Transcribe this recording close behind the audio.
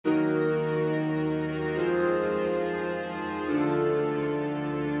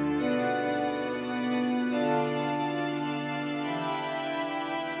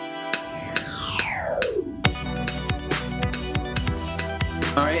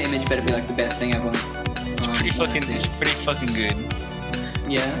Mario image better be like the best thing ever. It's pretty fucking good.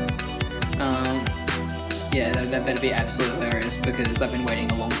 Yeah. Yeah, that better be absolutely hilarious because I've been waiting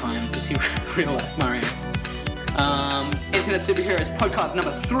a long time to see real life Mario. Internet Superheroes podcast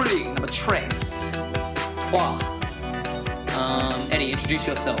number 3, number Trace. Eddie, introduce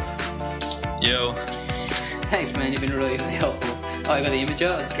yourself. Yo. Thanks, man. You've been really, really helpful. Oh, I got the image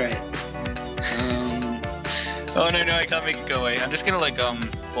out. That's great. Oh no, I can't make it go away. I'm just gonna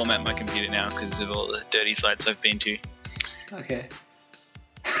format my computer now because of all the dirty sites I've been to. Okay.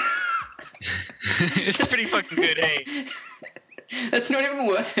 It's pretty fucking good, hey. That's not even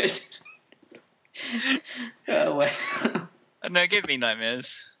worth it. Oh wait. No, give me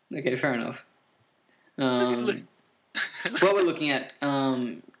nightmares. Okay, fair enough. What we're looking at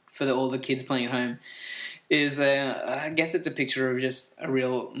for all the kids playing at home is I guess it's a picture of just a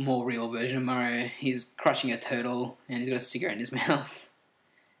more real version of Mario. He's crushing a turtle and he's got a cigarette in his mouth.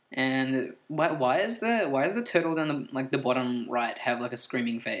 And why is the turtle down the bottom right have like a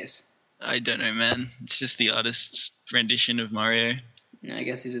screaming face? I don't know, man. It's just the artist's rendition of Mario. I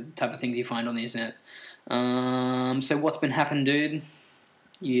guess these are the type of things you find on the internet. So what's been happening, dude? Have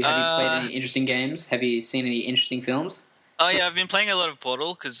you played any interesting games? Have you seen any interesting films? Oh yeah, I've been playing a lot of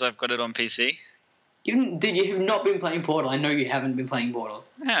Portal because I've got it on PC. You have not been playing Portal. I know you haven't been playing Portal.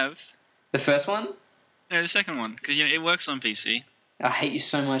 I have. The first one? No, the second one, because it works on PC. I hate you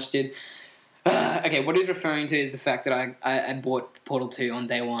so much, dude. Okay, what he's referring to is the fact that I bought Portal 2 on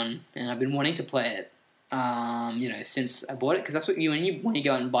day one, and I've been wanting to play it, since I bought it, because that's what when you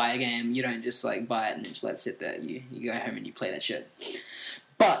go out and buy a game, you don't just buy it and just let it sit there. You go home and you play that shit.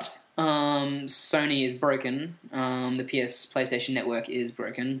 But Sony is broken. The PlayStation Network is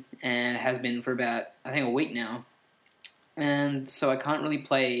broken, and it has been for about, I think, a week now. And so I can't really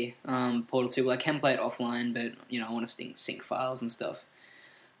play Portal 2. Well, I can play it offline, but, I want to sync files and stuff.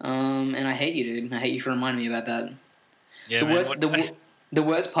 And I hate you, dude. I hate you for reminding me about that. Yeah, the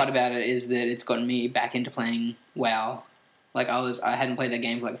worst part about it is that it's gotten me back into playing WoW. I hadn't played that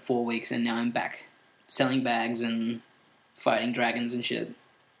game for 4 weeks, and now I'm back selling bags and fighting dragons and shit.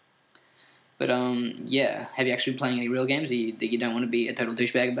 But, yeah. Have you actually been playing any real games that you don't want to be a total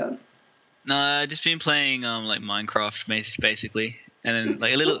douchebag about? No, I've just been playing, Minecraft, basically. And then,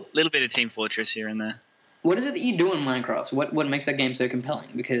 a little bit of Team Fortress here and there. What is it that you do in Minecraft? What makes that game so compelling?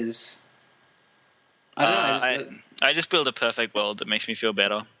 Because, I don't know. I just build a perfect world that makes me feel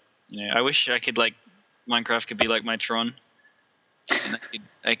better. I wish I could, Minecraft could be like my Tron. And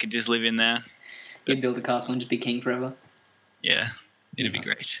I could just live in there. You'd build a castle and just be king forever? Yeah, it'd be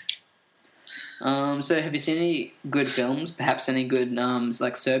great. So have you seen any good films? Perhaps any good,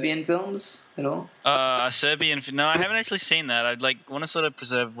 Serbian films at all? Serbian... No, I haven't actually seen that. I'd, want to sort of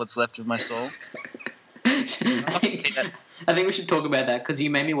preserve what's left of my soul. I think we should talk about that, because you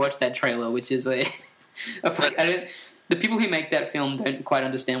made me watch that trailer, which is the people who make that film don't quite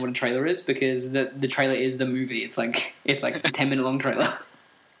understand what a trailer is, because the trailer is the movie. It's like a 10-minute long trailer.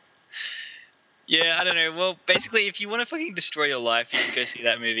 Yeah, I don't know. Well, basically, if you want to fucking destroy your life, you can go see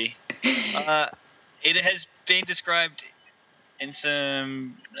that movie. It has been described in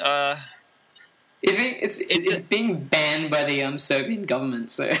some... It's being banned by the Serbian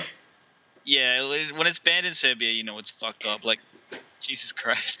government, so... Yeah, when it's banned in Serbia, it's fucked up. Jesus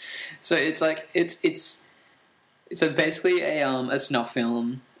Christ. So it's it's basically a snuff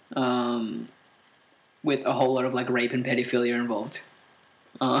film with a whole lot of rape and pedophilia involved.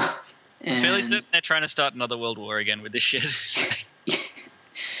 I'm fairly certain they're trying to start another world war again with this shit.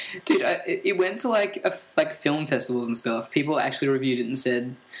 Dude, it went to film festivals and stuff. People actually reviewed it and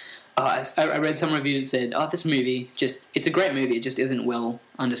said, I read some review and said, this movie it's a great movie. It just isn't well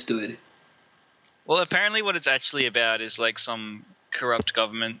understood. Well, apparently what it's actually about is some corrupt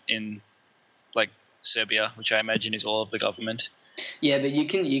government in Serbia, which I imagine is all of the government. Yeah, but you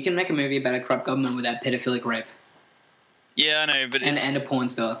can make a movie about a corrupt government without pedophilic rape. Yeah, I know, but and a porn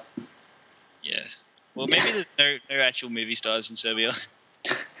star. Yeah. Well, maybe there's no actual movie stars in Serbia.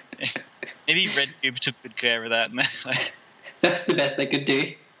 Maybe RedTube took good care of that. That's the best they could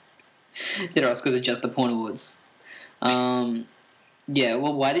do. Their Oscars are just the porn awards. Yeah,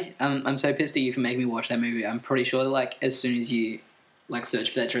 well, why did... I'm so pissed at you for making me watch that movie. I'm pretty sure that, as soon as you,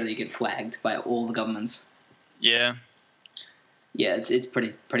 search for that trailer, you get flagged by all the governments. Yeah. Yeah, it's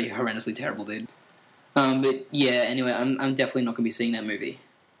pretty horrendously terrible, dude. But, yeah, anyway, I'm definitely not going to be seeing that movie.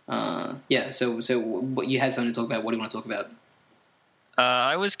 Yeah, so what you had something to talk about. What do you want to talk about?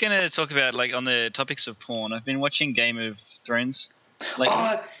 I was going to talk about, on the topics of porn. I've been watching Game of Thrones.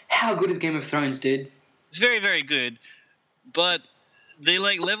 How good is Game of Thrones, dude? It's very, very good. But... the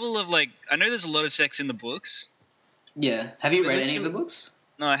level of I know there's a lot of sex in the books. Yeah. Have you read any of the books?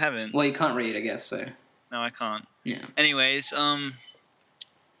 No, I haven't. Well, you can't read, I guess, so... No, I can't. Yeah. Anyways, the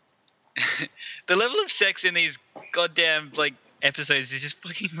level of sex in these goddamn, like, episodes is just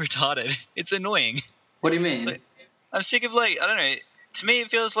fucking retarded. It's annoying. What do you mean? Like, I'm sick of, like, I don't know. To me, it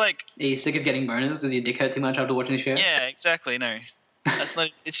feels like... Are you sick of getting boners? Does your dick hurt too much after watching the show? Yeah, exactly, no. That's not...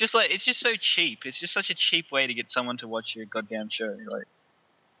 It's just so cheap. It's just such a cheap way to get someone to watch your goddamn show. Like,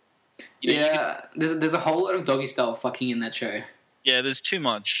 there's a whole lot of doggy style fucking in that show. Yeah, there's too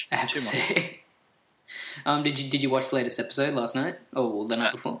much. I have to say. Did you watch the latest episode last night? Or the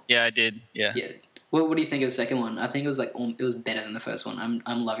night before? Yeah, I did. Yeah. Yeah. What do you think of the second one? I think it was it was better than the first one.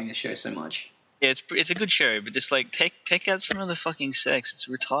 I'm loving the show so much. Yeah, it's a good show, but just like take out some of the fucking sex. It's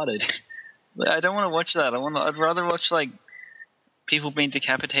retarded. Like, I don't want to watch that. I'd rather watch like people being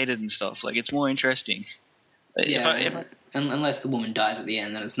decapitated and stuff. Like, it's more interesting. Yeah. Unless the woman dies at the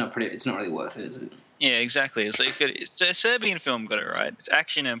end, then it's not really worth it, is it? Yeah, exactly. It's like it's a Serbian film got it right. It's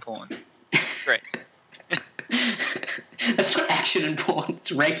action and porn. Great. That's not action and porn.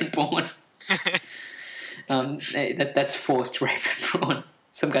 It's rape and porn. That's forced rape and porn.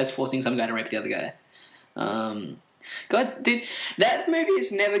 Some guy's forcing some guy to rape the other guy. God, dude, that movie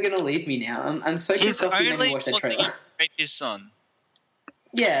is never gonna leave me now. I'm so pissed off you made me watch that trailer. Rape his son.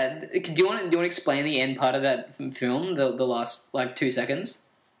 Yeah, do you want to explain the end part of that film? The last 2 seconds.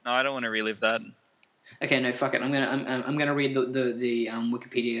 No, I don't want to relive that. Okay, no, fuck it. I'm gonna read the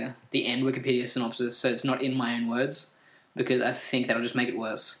Wikipedia, the end Wikipedia synopsis, so it's not in my own words, because I think that'll just make it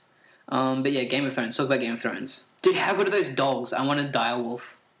worse. But yeah, Game of Thrones. Talk about Game of Thrones, dude. How good are those dogs? I want a dire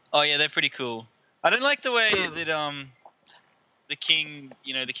wolf. Oh yeah, they're pretty cool. I don't like the way that the king,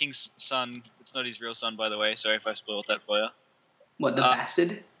 the king's son. It's not his real son, by the way. Sorry if I spoiled that for you. What, the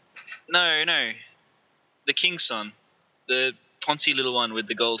bastard? No, the king's son, the poncy little one with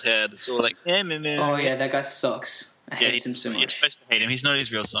the gold hair. That's all like, Oh yeah, that guy sucks. I hate him so much. You're supposed to hate him. He's not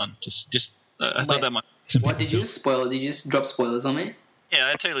his real son. I thought that might. What did you just spoil? Did you just drop spoilers on me?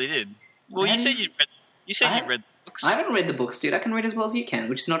 Yeah, I totally did. Well, you said you read the books. I haven't read the books, dude. I can read as well as you can,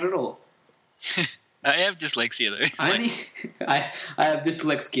 which is not at all. I have dyslexia though. I have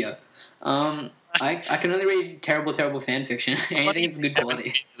dyslexia. I can only read terrible fan fiction. Anything that's good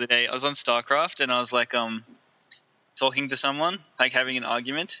quality. The other day, I was on StarCraft and I was like talking to someone, like having an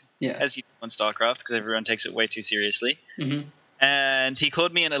argument. Yeah. As you do on StarCraft, because everyone takes it way too seriously. Mm-hmm. And he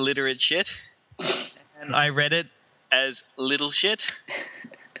called me an illiterate shit, and I read it as little shit.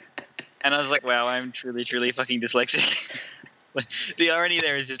 And I was like, wow, I'm truly fucking dyslexic. The irony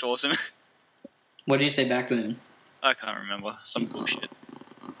there is just awesome. What did you say back to him? I can't remember. Some bullshit.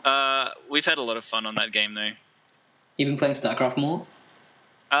 We've had a lot of fun on that game, though. You've been playing StarCraft more?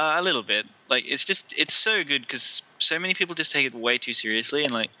 A little bit. Like, it's so good because so many people just take it way too seriously,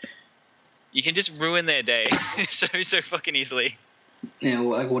 and like, you can just ruin their day so fucking easily. Yeah,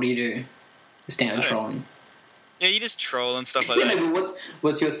 well, what do you do? Standard trolling. Yeah, you just troll and stuff like that. No, but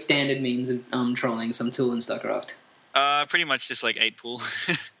what's your standard means of trolling some tool in StarCraft? Pretty much just like 8-pool.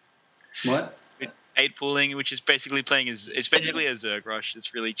 What? 8-pooling, which is basically it's basically a Zerg rush.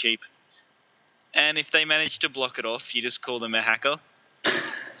 It's really cheap. And if they manage to block it off, you just call them a hacker.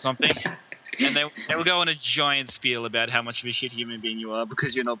 Something. And they will go on a giant spiel about how much of a shit human being you are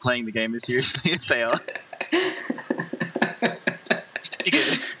because you're not playing the game as seriously as they are. It's pretty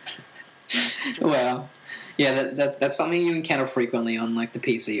good. Wow. Yeah, that's something you encounter frequently on like the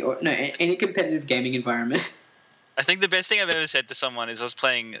PC or no any competitive gaming environment. I think the best thing I've ever said to someone is I was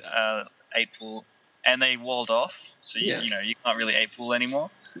playing 8-pool and they walled off, so you can't really 8-pool anymore.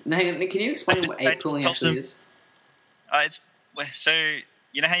 Now, can you explain what 8-pooling actually is? It's so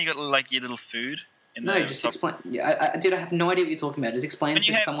you know how you got like your little food. Just explain. Yeah, I have no idea what you're talking about. Just explain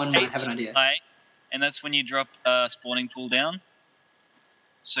so someone might have an idea. And that's when you drop a spawning pool down.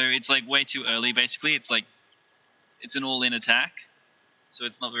 So it's like way too early. Basically, it's like it's an all-in attack. So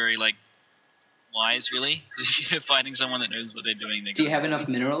it's not very like wise, really. If you're fighting someone that knows what they're doing. Do you have enough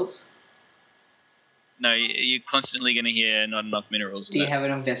minerals? No, you're constantly going to hear not enough minerals. Do you have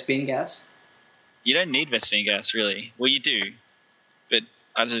enough Vespian gas? You don't need Vespian gas, really. Well, you do. But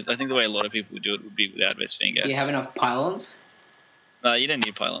I think the way a lot of people would do it would be without Vespian gas. Do you have enough pylons? No, you don't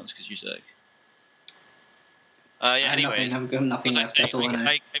need pylons because you suck. Anyways. I've got nothing left. That's all I know.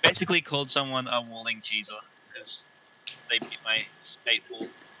 I basically called someone a walling cheeser because they beat my 8-pool.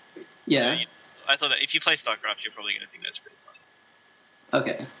 Yeah. So, I thought that if you play StarCraft, you're probably going to think that's pretty funny.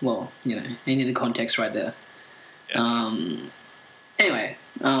 Okay, well, you need the context right there. Yeah. Anyway,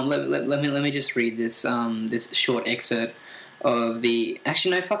 let me just read this this short excerpt of the.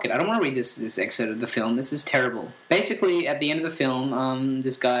 Actually, no, fuck it. I don't want to read this excerpt of the film. This is terrible. Basically, at the end of the film,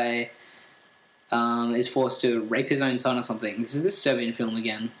 this guy, is forced to rape his own son or something. This is this Serbian film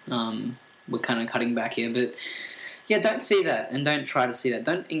again. We're kind of cutting back here, but yeah, don't see that and don't try to see that.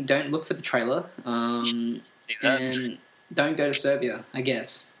 Don't look for the trailer. And don't go to Serbia, I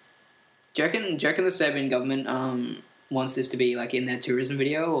guess. Do you reckon the Serbian government wants this to be like in their tourism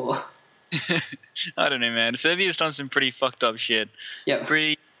video or? I don't know, man. Serbia's done some pretty fucked up shit. Yeah.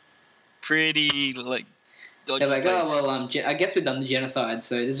 Pretty like. They're like, oh well, I guess we've done the genocide,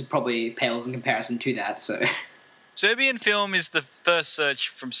 so this is probably pales in comparison to that. So, Serbian film is the first search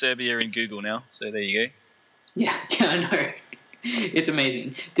from Serbia in Google now. So there you go. Yeah, I know. It's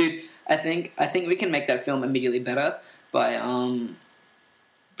amazing, dude. I think we can make that film immediately better by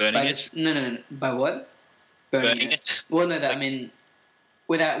burning it. No. By what? Burning it. Well, no, that I mean,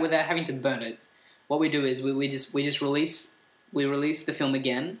 without having to burn it, what we do is we just release the film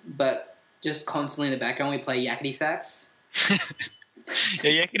again, but just constantly in the background we play yakety sax. Yeah,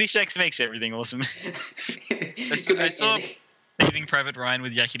 yakety sax makes everything awesome. I saw Saving Private Ryan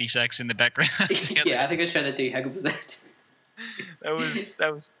with yakety sax in the background. Yeah, I think I showed that to you. How good was that?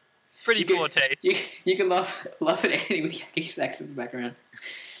 That was pretty poor taste. You can laugh at anything with yakety sax in the background.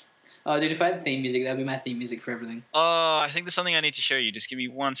 Oh, dude, if I had theme music, that would be my theme music for everything. Oh, I think there's something I need to show you. Just give me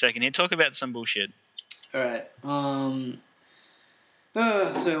 1 second here. Talk about some bullshit. All right.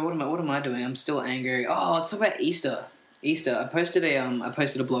 So what am I doing? I'm still angry. Oh, let's talk about Easter. I posted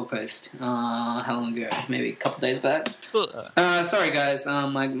a blog post. How long ago? Maybe a couple days back. Sorry guys.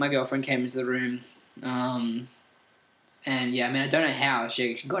 My girlfriend came into the room. And yeah, I mean I don't know how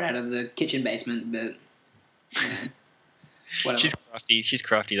she got out of the kitchen basement, but you know, whatever. She's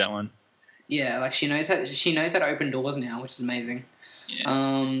crafty. That one. Yeah, like she knows how to open doors now, which is amazing.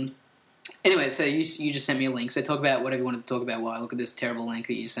 Yeah. Anyway, so you just sent me a link. So talk about whatever you wanted to talk about while I look at this terrible link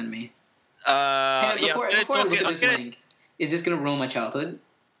that you sent me. Before I look at this link, is this going to ruin my childhood?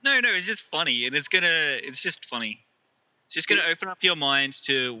 No, it's just funny, and it's just funny. It's just going to open up your mind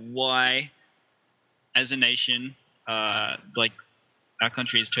to why, as a nation, like our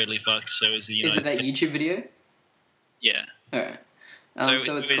country is totally fucked. So is the United States. Is it that YouTube video? Yeah. All right. So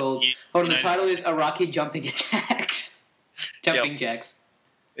it's called. Hold on. The title is Iraqi Jumping Attacks. Jumping Jacks.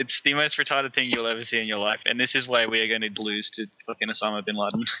 It's the most retarded thing you'll ever see in your life, and this is why we are going to lose to fucking Osama bin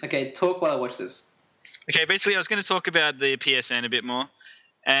Laden. Okay, talk while I watch this. Okay, basically I was going to talk about the PSN a bit more,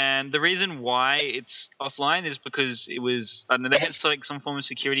 and the reason why it's offline is because it was, I don't know, they had like some form of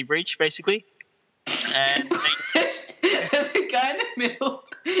security breach, basically. And there's a guy in the middle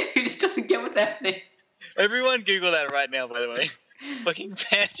who just doesn't get what's happening. Everyone Google that right now, by the way. It's fucking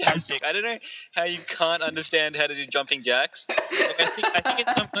fantastic. I don't know how you can't understand how to do jumping jacks. Like, I think in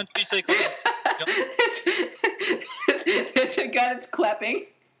some countries they call it there's a guy that's clapping.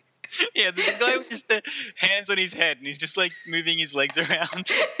 Yeah, there's a guy with just the hands on his head and he's just like moving his legs around.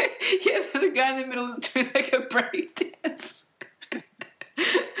 Yeah, there's a guy in the middle that's doing like a break dance.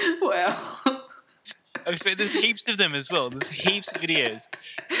 Wow. There's heaps of them as well. There's heaps of videos.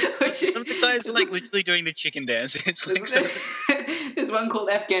 Some of the guys are like literally doing the chicken dance. It's like there's one called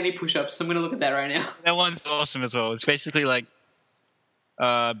Afghani push-ups, so I'm going to look at that right now. That one's awesome as well. It's basically like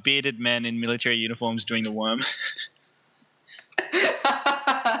bearded men in military uniforms doing the worm.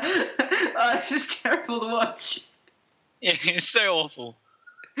 Oh, this is terrible to watch. Yeah, it's so awful.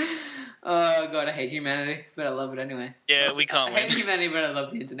 Oh, God, I hate humanity, but I love it anyway. Yeah, we can't win. I hate humanity, but I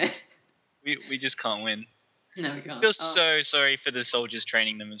love the internet. We just can't win. No, we can't. I feel so sorry for the soldiers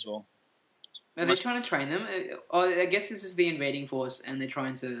training them as well. Are they trying to train them? Oh, I guess this is the invading force, and they're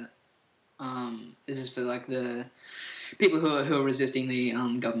trying to. This is for like the people who are resisting the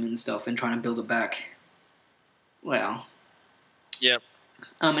government and stuff and trying to build it back. Wow. Yep.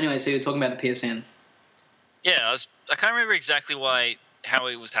 Anyway, so you're talking about the PSN. Yeah, I can't remember exactly how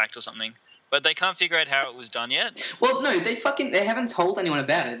it was hacked or something. But they can't figure out how it was done yet. Well, no, they haven't told anyone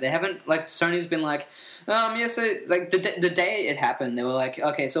about it. They haven't, like, Sony's been like, yeah, so, like, the day it happened, they were like,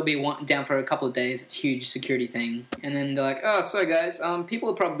 okay, so it'll be down for a couple of days, it's a huge security thing. And then they're like, oh, so guys, people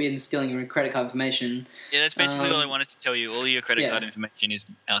have probably been stealing your credit card information. Yeah, that's basically all I wanted to tell you. All your credit card information is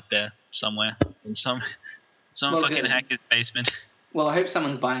out there somewhere in some fucking hacker's basement. Well, I hope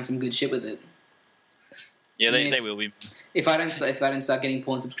someone's buying some good shit with it. Yeah, they will be. If I don't start getting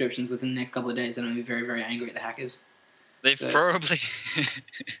porn subscriptions within the next couple of days, then I'll be very, very angry at the hackers. They've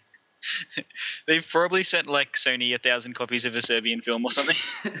probably sent like Sony 1,000 copies of a Serbian film or something.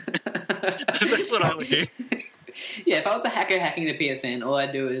 That's what I would do. Yeah, if I was a hacker hacking the PSN, all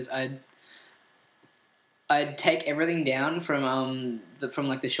I'd do is I'd take everything down from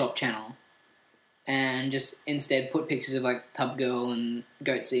like the shop channel, and just instead put pictures of like Tub Girl and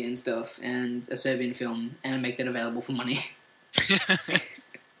Goatsy and stuff and a Serbian film and make that available for money.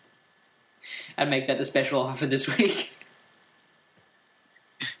 I'd make that the special offer for this week.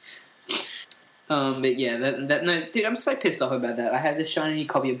 But yeah, no, dude, I'm so pissed off about that. I have this shiny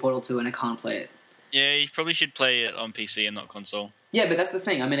copy of Portal 2 and I can't play it. Yeah, you probably should play it on PC and not console. Yeah, but that's the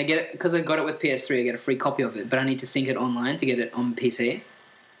thing. I mean, I get it because I got it with PS3. I get a free copy of it, but I need to sync it online to get it on PC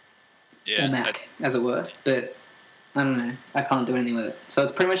Yeah, or Mac, as it were. But I don't know. I can't do anything with it, so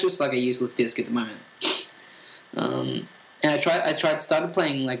it's pretty much just like a useless disc at the moment. And I started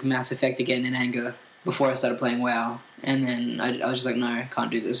playing like Mass Effect again in anger before I started playing WoW, and then I was just like, no, I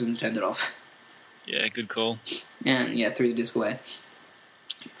can't do this, and turned it off. Yeah, good call. And yeah, threw the disc away.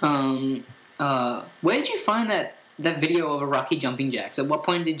 Where did you find that video of a Rocky jumping jacks? At what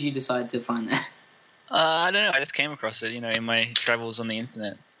point did you decide to find that? I don't know. I just came across it, in my travels on the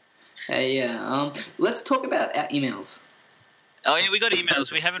internet. Yeah. Let's talk about our emails. Oh yeah, we got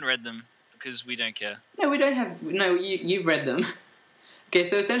emails. We haven't read them because we don't care. No, we don't have. No, you've read them. Okay,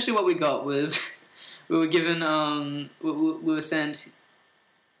 so essentially what we got was we were given we were sent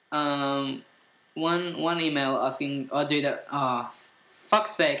one email asking. Oh, dude, that. Oh,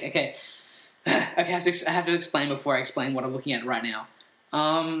 fuck's sake. Okay. Okay, I have to explain before I explain what I'm looking at right now.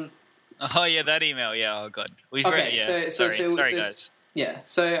 Oh yeah, that email. Yeah. Oh god. We've read it. Yeah. Sorry, guys. Yeah.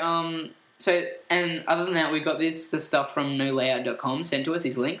 So and other than that, we got the stuff from nolayout.com sent to us.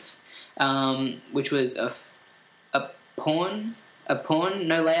 These links, which was a porn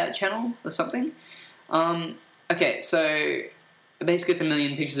no layout channel or something. Okay, so basically it's a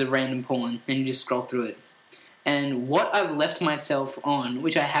million pictures of random porn, and you just scroll through it. And what I've left myself on,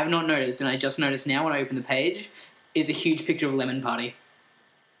 which I have not noticed, and I just noticed now when I open the page, is a huge picture of a lemon party.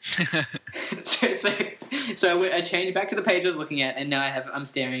 So I changed back to the page I was looking at, and now I'm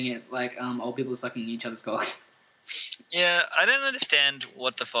staring at like old people sucking each other's cock. Yeah, I don't understand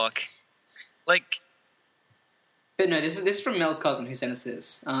what the fuck. Like, but no, this is from Mel's cousin who sent us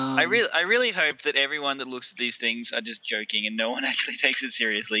this. I really hope that everyone that looks at these things are just joking and no one actually takes it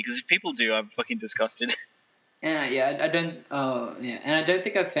seriously. Because if people do, I'm fucking disgusted. Yeah, I don't. Oh, yeah, and I don't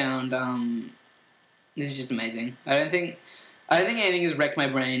think I found. This is just amazing. I don't think anything has wrecked my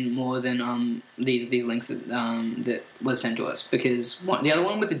brain more than these links that were sent to us, because the other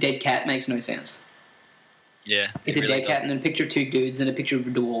one with the dead cat makes no sense. Yeah, it's a dead cat and then a picture of two dudes, then a picture of a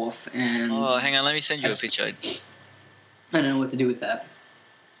dwarf, and hang on, let me send you a picture. I don't know what to do with that.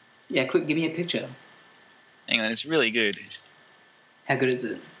 Yeah, quick, give me a picture. Hang on, it's really good. How good is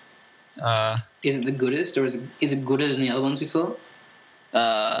it? Is it the goodest, or is it gooder than the other ones we saw?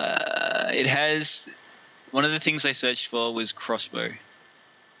 It has. One of the things I searched for was crossbow.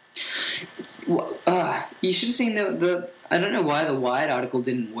 You should have seen the. I don't know why the Wired article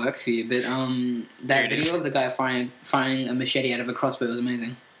didn't work for you, but that video of the guy firing a machete out of a crossbow was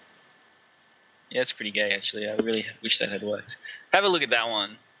amazing. Yeah, it's pretty gay, actually. I really wish that had worked. Have a look at that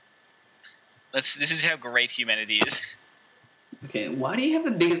one. This is how great humanity is. Okay, why do you have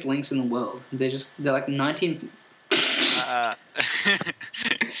the biggest links in the world? They're like 19...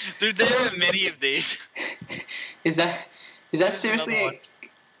 Dude, there are many of these. Is that seriously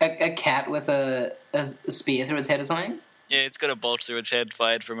a cat with a spear through its head or something? Yeah, it's got a bolt through its head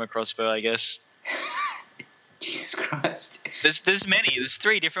fired from a crossbow, I guess. Jesus Christ. There's many. There's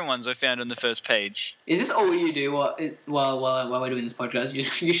 3 different ones I found on the first page. Is this all you do while we're doing this podcast?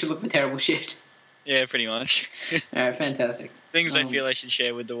 You should look for terrible shit. Yeah, pretty much. Alright, fantastic. Things I feel I should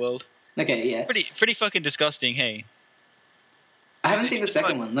share with the world. Okay, yeah. Pretty fucking disgusting, hey? I haven't seen the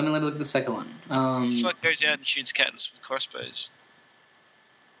second one. Let me look at the second one. Fuck goes out and shoots cats with crossbows.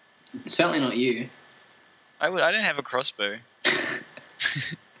 Certainly not you. I don't have a crossbow.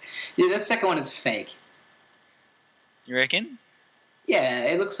 Yeah, the second one is fake. You reckon? Yeah,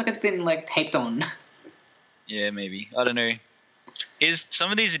 it looks like it's been like taped on. Yeah, maybe. I don't know.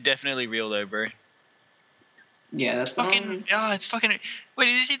 Some of these are definitely real though, bro. Yeah, that's fucking. It's fucking. Wait,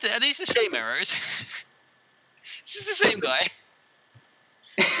 are these the same arrows? Is this the same guy?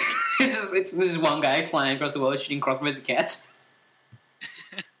 This is one guy flying across the world shooting crossbows at cats.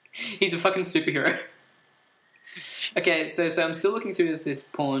 He's a fucking superhero. Okay, so I'm still looking through this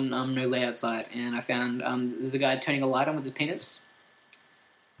porn no layout site, and I found there's a guy turning a light on with his penis.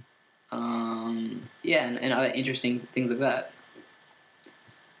 Yeah, and other interesting things like that.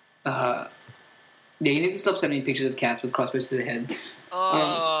 Yeah, you need to stop sending me pictures of cats with crossbows to the head.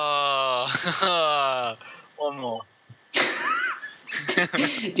 One more. Do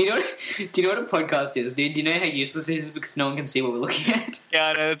you know what a podcast is? Do you know how useless it is because no one can see what we're looking at? Yeah,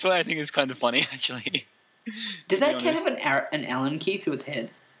 I know. That's why I think it's kind of funny, actually. Does that cat have an Allen key through its head?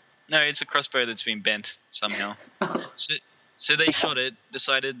 No, it's a crossbow that's been bent somehow. So they shot it,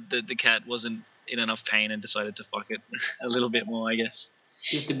 decided that the cat wasn't in enough pain, and decided to fuck it a little bit more, I guess.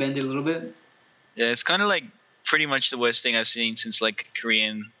 Just to bend it a little bit? Yeah, it's kind of like pretty much the worst thing I've seen since like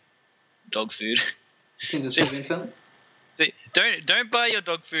Korean dog food. Since a Serbian film? See, don't buy your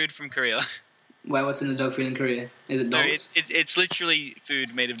dog food from Korea. Wait, what's in the dog food in Korea? Is it No, dogs? it's literally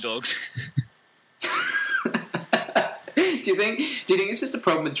food made of dogs. Do you think it's just a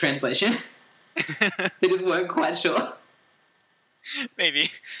problem with translation? They just weren't quite sure.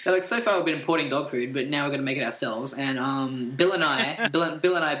 Maybe. They're like, so far we've been importing dog food, but now we're going to make it ourselves. And Bill and I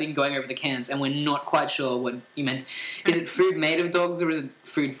have been going over the cans, and we're not quite sure what you meant. Is it food made of dogs, or is it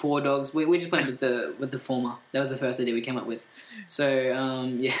food for dogs? We just went with the former. That was the first idea we came up with. So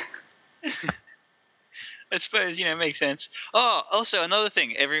yeah. I suppose, it makes sense. Oh, also another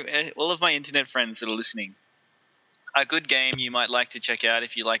thing, all of my internet friends that are listening, a good game you might like to check out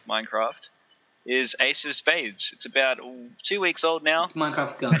if you like Minecraft is Ace of Spades. It's about 2 weeks old now. It's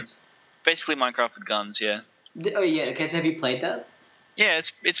Minecraft with guns. Basically Minecraft with guns, yeah. Oh yeah, okay, so have you played that? Yeah,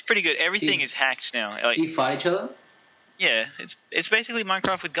 it's pretty good. Everything is hacked now. Like, do you fight each other? Yeah, it's basically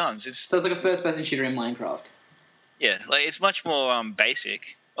Minecraft with guns. So it's like a first-person shooter in Minecraft. Yeah, like it's much more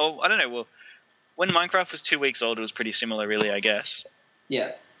basic. Oh, I don't know, well, when Minecraft was 2 weeks old, it was pretty similar, really, I guess.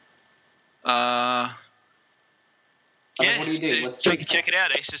 Yeah. Yeah, what do you do? Check it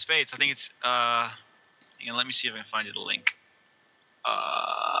out, Ace of Spades. I think it's hang on, let me see if I can find it a link.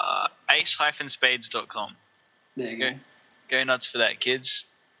 Ace-spades.com. There you go. Go nuts for that, kids.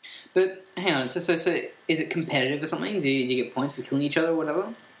 But hang on, so is it competitive or something? Do you get points for killing each other or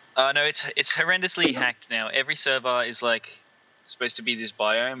whatever? No, it's horrendously hacked now. Every server is like supposed to be this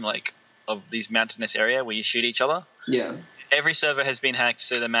biome like of this mountainous area where you shoot each other. Yeah. Every server has been hacked,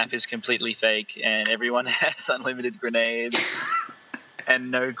 so the map is completely fake, and everyone has unlimited grenades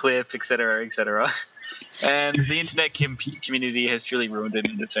and no clip, etc., etc. And the internet community has truly ruined it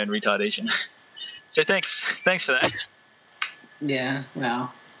in its own retardation. So thanks for that. Yeah,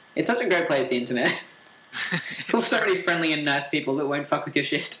 wow. It's such a great place, the internet. Full so many friendly and nice people that won't fuck with your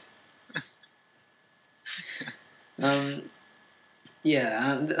shit.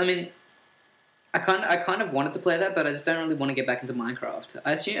 Yeah, I mean, I kind of wanted to play that, but I just don't really want to get back into Minecraft.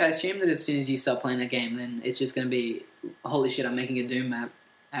 I assume that as soon as you start playing that game, then it's just going to be, holy shit, I'm making a Doom map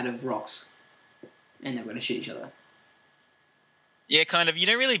out of rocks, and they're going to shoot each other. Yeah, kind of. You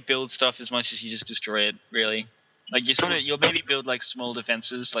don't really build stuff as much as you just destroy it, really. Like you'll maybe build like small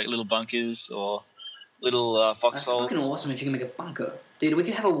defenses, like little bunkers or little foxholes. That's fucking awesome if you can make a bunker, dude. We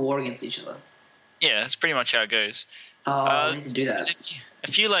can have a war against each other. Yeah, that's pretty much how it goes. Oh, we need to do that.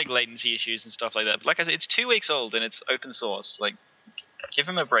 A few like latency issues and stuff like that. But like I said, it's 2 weeks old and it's open source. Like, give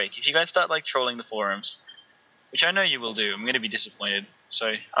them a break. If you guys start like trolling the forums, which I know you will do, I'm going to be disappointed.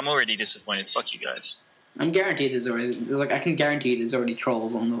 So I'm already disappointed. Fuck you guys. I'm guaranteed I can guarantee there's already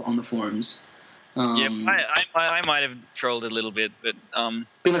trolls on the forums. Yeah, I might have trolled a little bit, but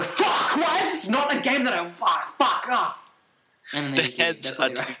be like, fuck! Why is this not a game that I fuck up? And then the heads are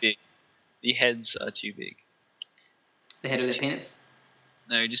too big. The heads are too big. The head of their penis?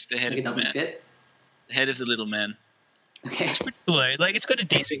 No, just the head of the man. It doesn't fit? The head of the little man. Okay. It's pretty cool, though. Like, it's got a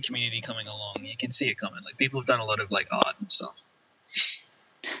decent community coming along. You can see it coming. Like, people have done a lot of, like, art and stuff.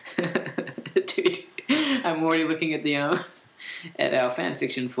 Dude, I'm already looking at the at our fan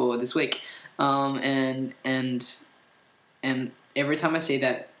fiction for this week. And every time I see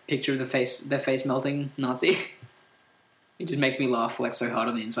that picture of their face melting Nazi, it just makes me laugh like so hard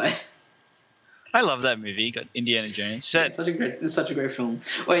on the inside. I love that movie. Got Indiana Jones. It's such a great film.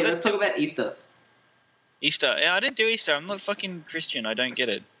 Wait, let's talk about Easter. Easter? Yeah, I didn't do Easter. I'm not fucking Christian. I don't get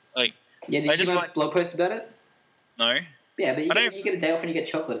it. Like, yeah, did you see my blog post about it? No. Yeah, but you get a day off and you get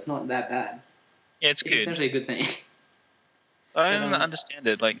chocolate. It's not that bad. Yeah, it's good. It's essentially a good thing. I don't understand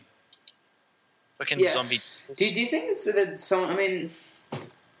it. Like, fucking zombie. Do you think it's that some? I mean,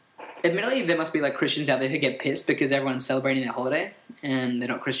 admittedly, there must be like Christians out there who get pissed because everyone's celebrating their holiday and they're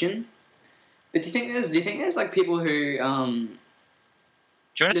not Christian. But do you think there's like people who? Do you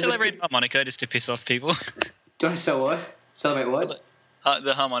want to celebrate harmonica just to piss off people? Do you want to celebrate what?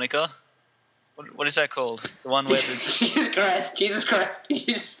 The harmonica. What is that called? The one where the Jesus Christ!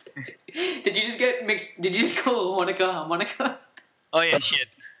 Did you just get mixed? Did you just call harmonica? Oh yeah, shit.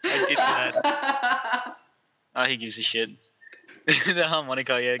 I did that. Oh, he gives a shit. The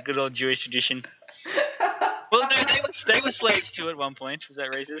harmonica, yeah, good old Jewish tradition. Well, no, they were slaves too at one point. Was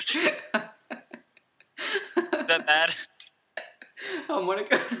that racist? Is that bad?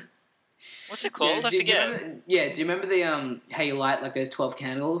 Harmonica. What's it called? I forget. Do you remember the how you light like those 12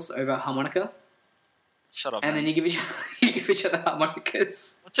 candles over a harmonica? Shut up. And man. then you give each other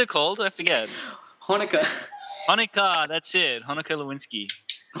harmonicas. What's it called? I forget. Hanukkah. Hanukkah, that's it. Hanukkah Lewinsky.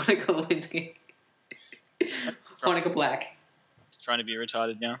 Hanukkah Lewinsky. Hanukkah Black. He's trying to be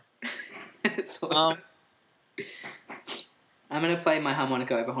retarded now. It's awesome. I'm gonna play my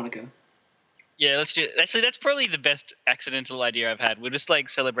harmonica over Hanukkah. Yeah, let's do it. Actually, that's probably the best accidental idea I've had. We'll just like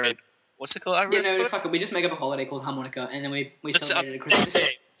celebrate. What's it called? Fuck it. We just make up a holiday called harmonica, and then we Let's celebrate it at Christmas.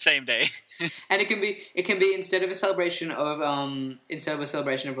 Same day. And it can be instead of a celebration of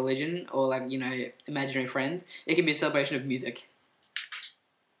religion or like imaginary friends, it can be a celebration of music.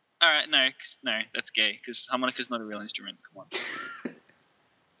 All right, no, that's gay because harmonica's not a real instrument. Come on.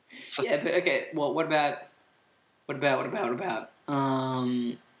 Yeah, but okay. Well, what about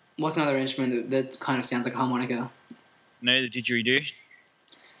what's another instrument that kind of sounds like a harmonica? No, the didgeridoo.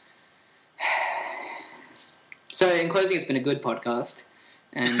 So, in closing, it's been a good podcast,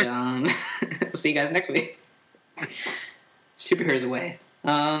 and I'll see you guys next week. Superheroes away.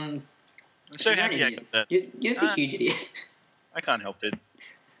 I'm so happy I got that. You're just a huge idiot. I can't help it.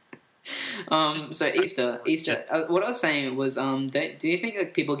 So Easter. What I was saying was, do you think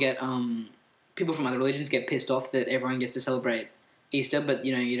like people from other religions get pissed off that everyone gets to celebrate Easter, but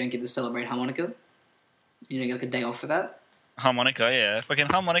you don't get to celebrate harmonica? You don't get like a day off for that. Harmonica, yeah. Fucking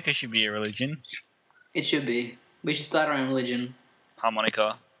harmonica should be a religion. It should be. We should start our own religion.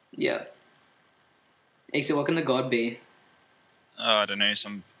 Harmonica. Yeah. Except, what can the god be? Oh, I don't know.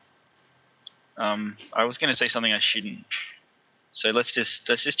 I was going to say something I shouldn't. So let's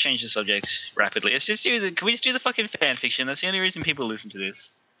just change the subject rapidly. Can we just do the fucking fan fiction? That's the only reason people listen to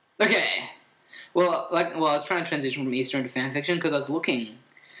this. Okay. Well, I was trying to transition from Easter into fan fiction because I was looking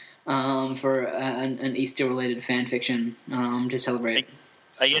for an Easter related fan fiction to celebrate.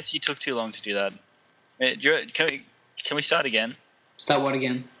 I guess you took too long to do that. Can we start again? Start what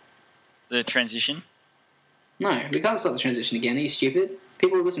again? The transition? No, we can't start the transition again. Are you stupid?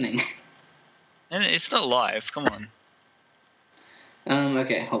 People are listening. And it's not live. Come on.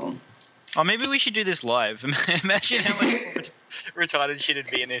 Okay, hold on. Oh, maybe we should do this live. Imagine how much retarded shit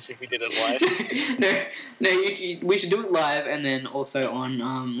it'd be in this if we did it live. we should do it live and then also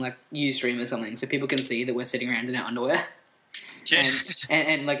on like Ustream or something, so people can see that we're sitting around in our underwear.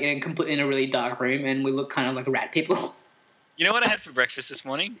 and like in a really dark room, and we look kind of like rat people. You know what I had for breakfast this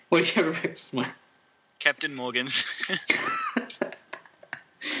morning? What did you have for breakfast this morning? Captain Morgan's.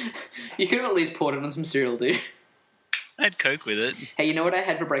 You could have at least poured it on some cereal, dude. I had Coke with it. Hey, you know what I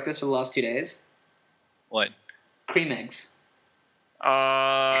had for breakfast for the last 2 days? What? Cream eggs.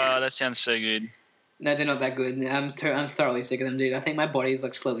 That sounds so good. No, they're not that good. I'm thoroughly sick of them, dude. I think my body's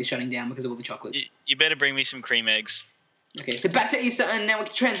like slowly shutting down because of all the chocolate. You better bring me some cream eggs. Okay, so back to Easter, and now we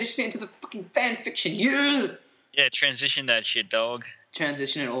can transition into the fucking fan fiction. Yeah! Yeah, transition that shit, dog.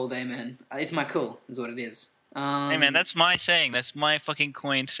 Transition it all day, man. It's my cool, is what it is. Hey, man, that's my saying. That's my fucking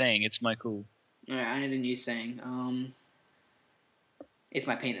coined saying. It's my cool. Alright, I need a new saying. It's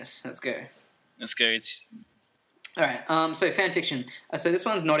my penis. Let's go. Let's go. Alright, so fan fiction. So this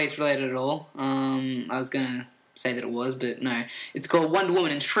one's not Easter related at all. I was gonna say that it was, but no. It's called Wonder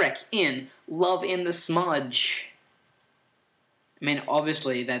Woman and Shrek in Love in the Smudge. I mean,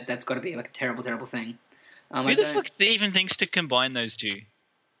 obviously, that's got to be like a terrible, terrible thing. Who the fuck even thinks to combine those two?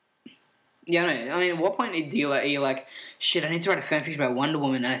 Yeah, no. I mean, at what point are you like, shit, I need to write a fanfiction about Wonder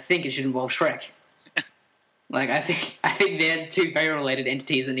Woman, and I think it should involve Shrek. Like, I think they're two very related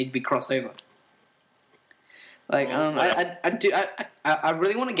entities that need to be crossed over. Like, I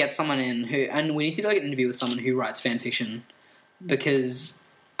really want to get someone in and we need to do like an interview with someone who writes fanfiction, because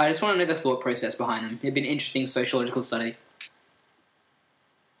I just want to know the thought process behind them. It'd be an interesting sociological study.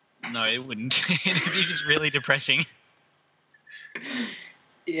 No, it wouldn't. It'd be just really depressing.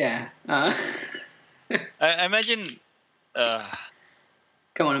 Yeah. I imagine...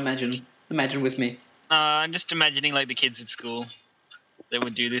 Come on, imagine. Imagine with me. I'm just imagining, like, the kids at school. They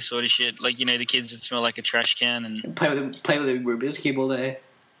would do this sort of shit. Like, the kids that smell like a trash can and... Play with a Rubik's Cube all day.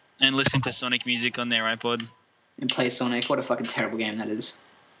 And listen to Sonic music on their iPod. And play Sonic. What a fucking terrible game that is.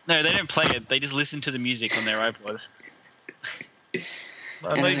 No, they don't play it. They just listen to the music on their iPod.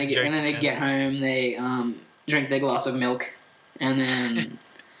 And then they get home, they drink their glass of milk, and then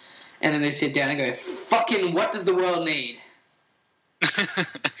they sit down and go, fucking what does the world need?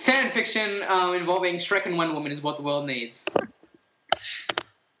 Fan fiction involving Shrek and Wonder Woman is what the world needs.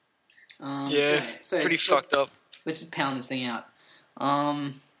 Yeah, so pretty fucked up. Let's just pound this thing out.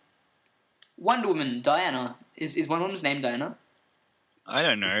 Wonder Woman, Diana. Is Wonder Woman's name Diana? I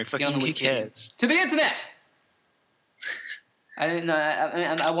don't know. Fucking who cares? To the internet! I don't know.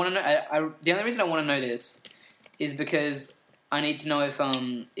 I want to know. The only reason I want to know this is because I need to know if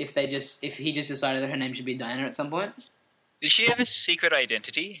he just decided that her name should be Diana at some point. Did she have a secret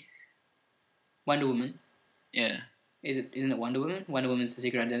identity? Wonder Woman. Yeah. Isn't it Wonder Woman? Wonder Woman's the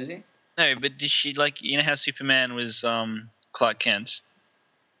secret identity. No, but did she how Superman was Clark Kent?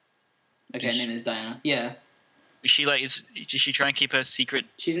 Okay, her name is Diana. Yeah. Is she like? Does she try and keep her secret?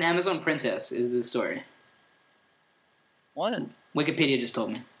 She's an Amazon princess, is the story. What? Wikipedia just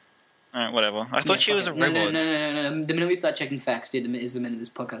told me. Alright, whatever. I thought she was a robot. No. The minute we start checking facts, dude, is the minute this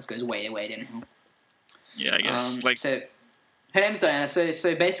podcast goes way downhill. Yeah, I guess. So, her name's Diana.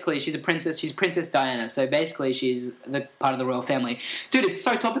 So basically, she's a princess. She's Princess Diana. So basically, she's the part of the royal family. Dude, it's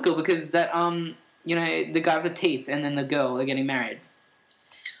so topical because that the guy with the teeth and then the girl are getting married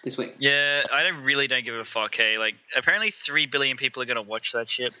this week. Yeah, I don't give a fuck. Hey, like apparently 3 billion people are gonna watch that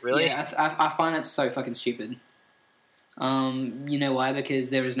shit. Really? Yeah, I find it so fucking stupid. You know why? Because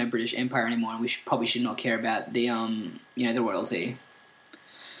there is no British Empire anymore, and we probably should not care about the the royalty.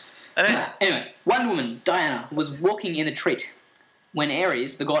 Anyway, Wonder Woman Diana was walking in the street when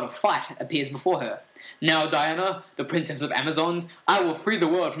Ares, the god of fight, appears before her. Now, Diana, the princess of Amazons, I will free the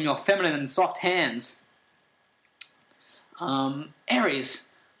world from your feminine and soft hands. Ares,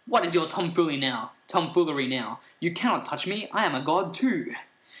 what is your tomfoolery now? You cannot touch me. I am a god too.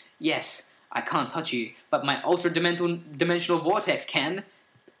 Yes, I can't touch you, but my ultra-dimensional vortex can.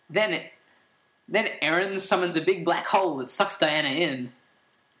 Then Aaron summons a big black hole that sucks Diana in.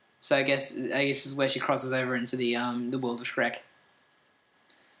 So I guess this is where she crosses over into the world of Shrek.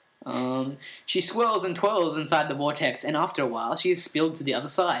 She swirls and twirls inside the vortex, and after a while, she is spilled to the other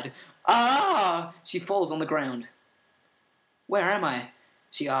side. Ah! She falls on the ground. Where am I?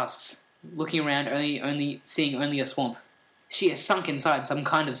 She asks, looking around, seeing only a swamp. She is sunk inside some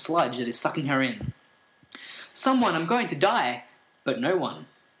kind of sludge that is sucking her in. Someone, I'm going to die, but no one.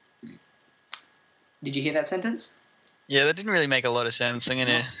 Did you hear that sentence? Yeah, that didn't really make a lot of sense. I'm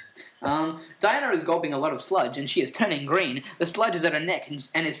gonna. Diana is gulping a lot of sludge, and she is turning green. The sludge is at her neck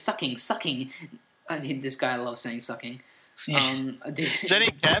and is sucking. This guy loves saying sucking. Is that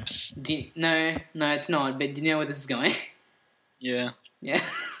in caps? No, it's not. But do you know where this is going? Yeah. Yeah.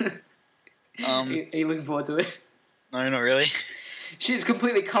 Are you looking forward to it? No, not really. She's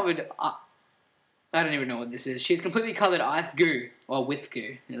completely covered. I don't even know what this is. She's completely covered with goo.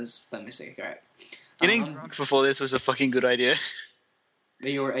 It was by mistake, right? Getting drunk before this was a fucking good idea. Are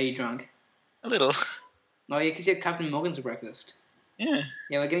you drunk? A little. Oh yeah, because you had Captain Morgan's for breakfast. Yeah.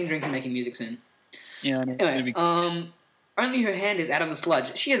 Yeah, we're getting drunk and making music soon. Yeah, I know. Anyway, only her hand is out of the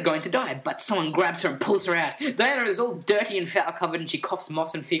sludge. She is going to die, but someone grabs her and pulls her out. Diana is all dirty and foul covered, and she coughs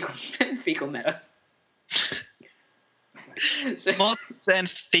moss and fecal matter. Moss and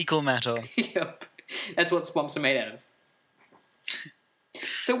fecal matter. Yep, that's what swamps are made out of.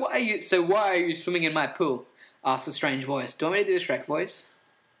 So why are you swimming in my pool? Asked a strange voice. Do you want me to do the Shrek voice?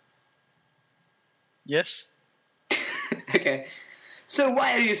 Yes. Okay. So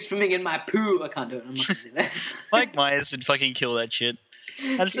why are you swimming in my pool? I can't do it. I'm not going to do that. Mike Myers would fucking kill that shit.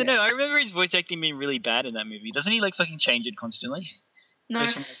 No, I remember his voice acting being really bad in that movie. Doesn't he fucking change it constantly? No.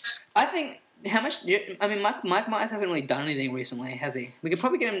 I think Mike Myers hasn't really done anything recently, has he? We could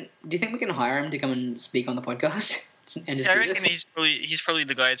probably get him. Do you think we can hire him to come and speak on the podcast? And just I reckon he's probably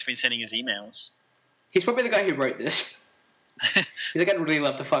the guy that's been sending his emails. He's probably the guy who wrote this. He's the guy who really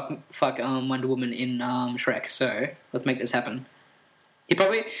loved to fuck Wonder Woman in Shrek. So let's make this happen. He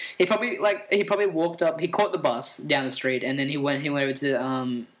probably walked up. He caught the bus down the street, and then he went over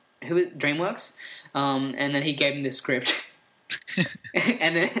to DreamWorks, and then he gave him this script,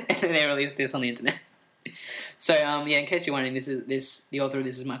 and then they released this on the internet. So in case you're wondering, the author of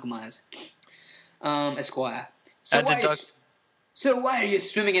this is Michael Myers, Esquire. So why are you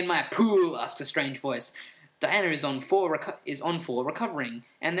swimming in my pool? Asked a strange voice. Diana is on floor recovering,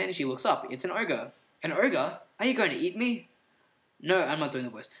 and then she looks up. It's an ogre. An ogre? Are you going to eat me? No, I'm not doing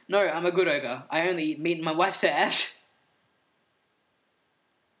the voice. No, I'm a good ogre. I only eat meat in my wife's ass.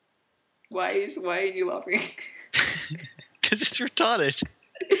 Why are you laughing? Because it's retarded.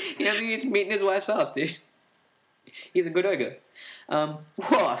 He only eats meat in his wife's ass, dude. He's a good ogre.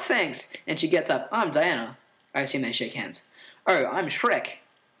 Whoa, thanks. And she gets up. I'm Diana. I assume they shake hands. Oh, I'm Shrek.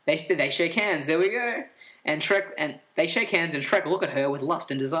 They shake hands. There we go. And they shake hands, and Shrek look at her with lust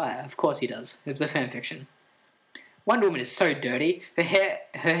and desire. Of course he does. It was a fan fiction. Wonder Woman is so dirty. Her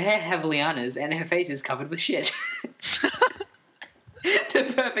hair have lianas, and her face is covered with shit.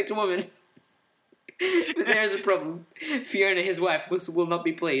 The perfect woman. But there's a problem. Fiona, his wife, will not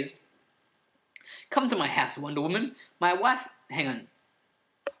be pleased. Come to my house, Wonder Woman. My wife... Hang on.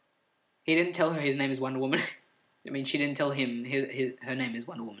 He didn't tell her his name is Wonder Woman. I mean, she didn't tell him her name is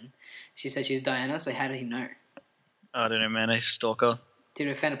Wonder Woman. She said she's Diana, so how did he know? I don't know, man. He's a stalker. Dude,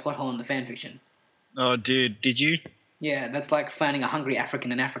 I found a plot hole in the fanfiction. Oh, dude, did you? Yeah, that's like finding a hungry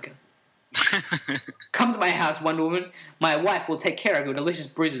African in Africa. Come to my house, Wonder Woman. My wife will take care of your delicious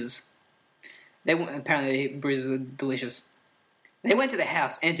bruises. Apparently, bruises are delicious. They went to the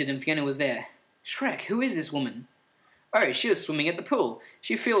house, entered, and Fiona was there. Shrek, who is this woman? Oh, she was swimming at the pool.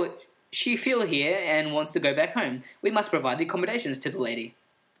 She feel here and wants to go back home. We must provide the accommodations to the lady.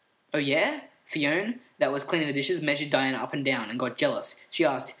 Oh yeah? Fiona, that was cleaning the dishes, measured Diana up and down and got jealous. She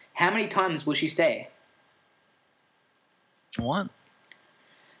asked, how many times will she stay? What?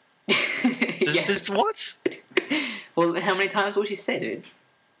 Yes. Just what? Well, how many times will she stay, dude?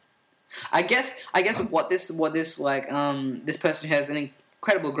 I guess what this this person who has an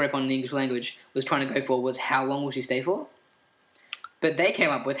incredible grip on the English language was trying to go for was how long will she stay for? But they came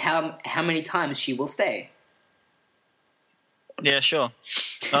up with how many times she will stay. Yeah, sure.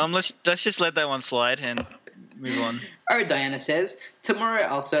 Let's just let that one slide and move on. Oh, Diana says, tomorrow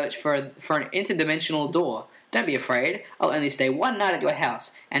I'll search for an interdimensional door. Don't be afraid. I'll only stay one night at your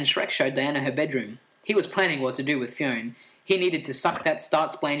house. And Shrek showed Diana her bedroom. He was planning what to do with Fiona. He needed to suck that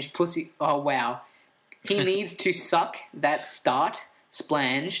start-splanged pussy... Oh, wow. He needs to suck that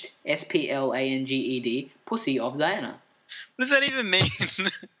start-splanged, S-P-L-A-N-G-E-D, pussy of Diana. What does that even mean?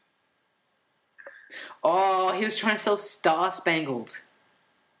 Oh, he was trying to sell Star-Spangled.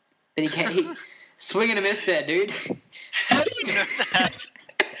 But he can't... Swing and a miss there, dude. How do you know that?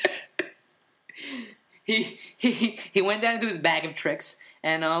 He went down into his bag of tricks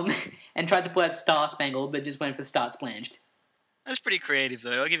and tried to pull out Star Spangled, but just went for Start Splanged. That's pretty creative,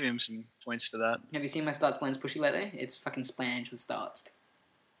 though. I'll give him some points for that. Have you seen my Start Splanged pushy lately? It's fucking splange with starts.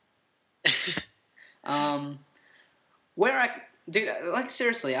 Dude, like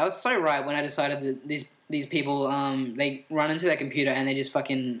seriously, I was so right when I decided that these people they run into their computer and they just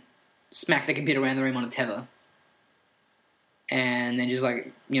fucking smack the computer around the room on a tether, and then just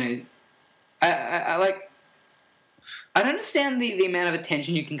like I don't understand the amount of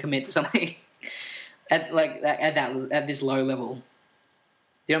attention you can commit to something at this low level. Do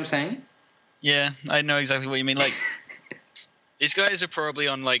you know what I'm saying? Yeah, I know exactly what you mean. Like, these guys are probably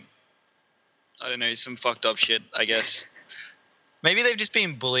on like, I don't know, some fucked up shit, I guess. Maybe they've just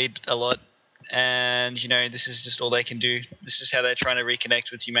been bullied a lot, and this is just all they can do. This is how they're trying to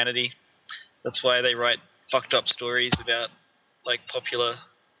reconnect with humanity. That's why they write fucked up stories about like popular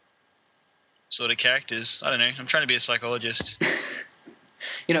sort of characters. I don't know. I'm trying to be a psychologist.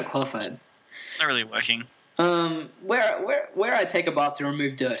 You're not qualified. Not really working. Where I take a bath to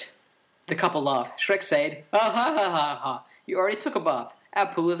remove dirt. The couple laugh. Shrek said, "Ha ha ha ha ha! You already took a bath. Our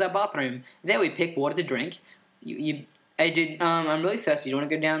pool is our bathroom. There we pick water to drink. Hey dude, I'm really thirsty. Do you want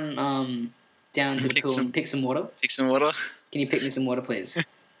to go down to the pool and pick some water? Pick some water. Can you pick me some water, please?"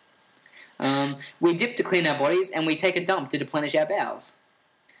 We dip to clean our bodies, and we take a dump to deplenish our bowels.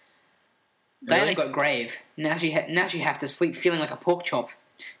 Really? Diana got grave. Now she have to sleep feeling like a pork chop.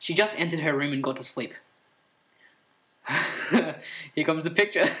 She just entered her room and got to sleep. Here comes the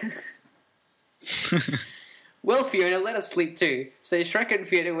picture. Well, Fiona, let us sleep too. So Shrek and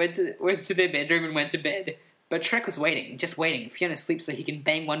Fiona went to their bedroom and went to bed. But Shrek was just waiting. Fiona sleeps so he can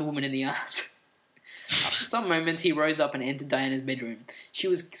bang one woman in the ass. After some moments, he rose up and entered Diana's bedroom. She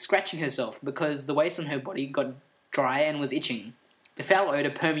was scratching herself because the waist on her body got dry and was itching. The foul odor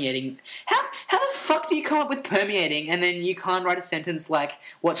permeating... How the fuck do you come up with permeating and then you can't write a sentence like,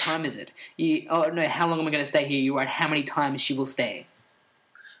 what time is it? How long am I going to stay here? You write how many times she will stay.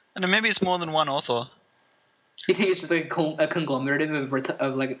 I don't know, maybe it's more than one author. You think it's just a conglomerate of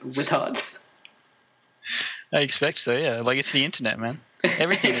retards? I expect so, yeah. Like, it's the internet, man.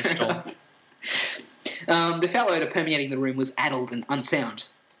 Everything is stolen. The foul odor permeating the room was addled and unsound.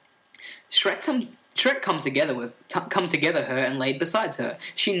 Shrek come together her and laid beside her.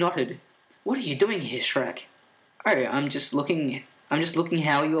 She nodded. What are you doing here, Shrek? Oh, I'm just looking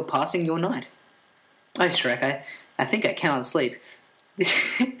how you are passing your night. Oh, Shrek, I think I cannot sleep.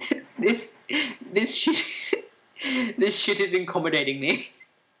 This shit is accommodating me.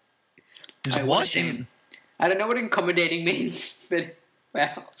 What a shame. I don't know what accommodating means, but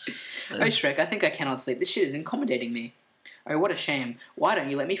wow. Oh, Shrek, I think I cannot sleep. This shit is accommodating me. Oh, what a shame. Why don't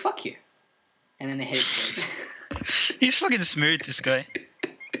you let me fuck you? And then the head explodes. He's fucking smooth, this guy.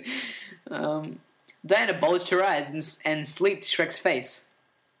 Diana bulged her eyes and sleeped Shrek's face.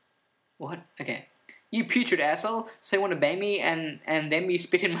 What? Okay. You putrid asshole, so you want to bang me and then you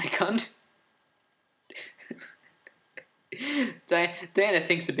spit in my cunt? Diana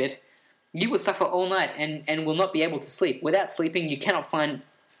thinks a bit. You will suffer all night and will not be able to sleep. Without sleeping, you cannot find...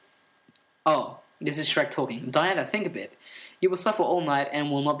 Oh, this is Shrek talking. Diana, think a bit. You will suffer all night and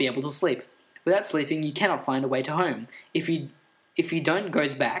will not be able to sleep. Without sleeping, you cannot find a way to home. If you don't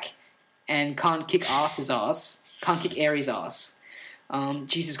goes back and can't kick Aries' ass.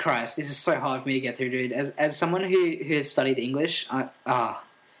 Jesus Christ, this is so hard for me to get through, dude. As someone who has studied English,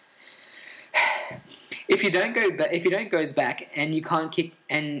 If you don't goes back, and you can't kick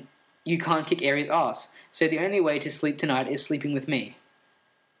Ari's ass. So the only way to sleep tonight is sleeping with me.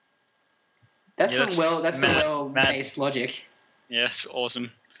 That's some well-based logic. Yeah, that's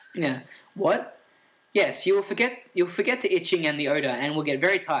awesome. Yeah. What? Yes, you'll forget the itching and the odor, and will get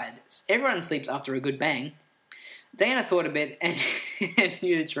very tired. Everyone sleeps after a good bang. Diana thought a bit and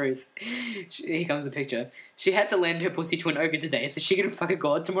knew the truth. Here comes the picture. She had to lend her pussy to an ogre today, so she could fuck a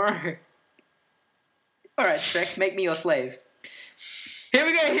god tomorrow. All right, Shrek, make me your slave. Here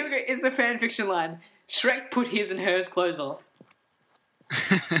we go. It's the fan fiction line. Shrek put his and hers clothes off.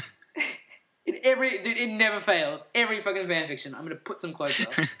 It never fails. Every fucking fanfiction, I'm gonna put some clothes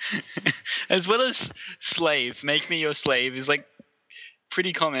off. As well as slave, make me your slave is like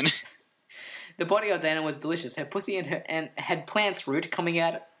pretty common. The body of Diana was delicious. Her pussy and had plants root coming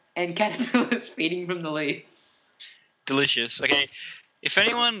out and caterpillars feeding from the leaves. Delicious. Okay, if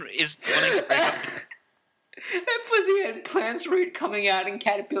anyone is wanting to break up, her pussy had plants root coming out and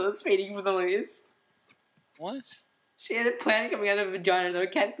caterpillars feeding from the leaves. What? She had a plant coming out of her vagina. There were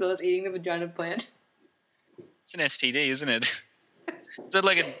caterpillars eating the vagina plant. It's an STD, isn't it? Is that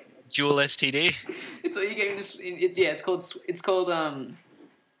like a dual STD? It's all you get.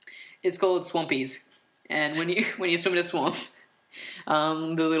 It's called swampies. And when you swim in a swamp,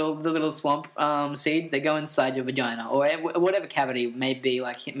 the little swamp seeds, they go inside your vagina or whatever cavity may be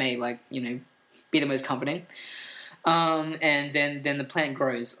be the most comforting. And then the plant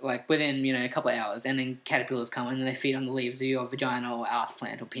grows like within a couple of hours, and then caterpillars come and they feed on the leaves of your vagina or ass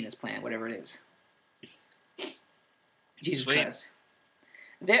plant or penis plant, whatever it is. Jesus Sweet. Christ!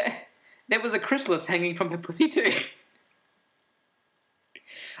 There was a chrysalis hanging from her pussy too.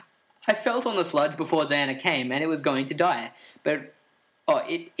 I felt on the sludge before Diana came, and it was going to die, but.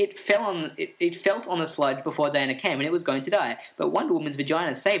 It felt on the sludge before Diana came, and it was going to die. But Wonder Woman's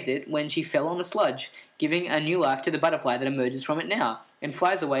vagina saved it when she fell on the sludge, giving a new life to the butterfly that emerges from it now, and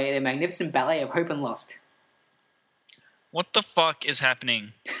flies away in a magnificent ballet of hope and lust. What the fuck is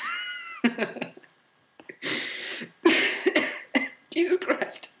happening? Jesus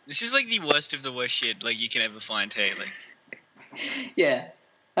Christ. This is like the worst of the worst shit like you can ever find, hey? Yeah.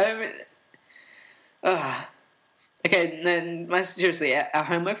 Okay, no, seriously, our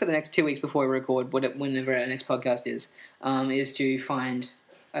homework for the next 2 weeks before we record, whenever our next podcast is to find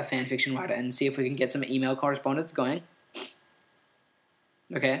a fanfiction writer and see if we can get some email correspondence going.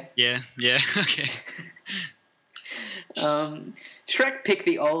 Okay? Yeah, okay. Shrek picked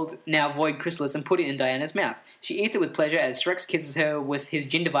the old, now void chrysalis and put it in Diana's mouth. She eats it with pleasure as Shrek kisses her with his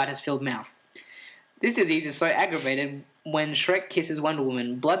gingivitis-filled mouth. This disease is so aggravated when Shrek kisses Wonder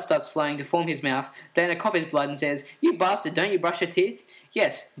Woman. Blood starts flowing to form his mouth. Diana coughs his blood and says, "You bastard, don't you brush your teeth?"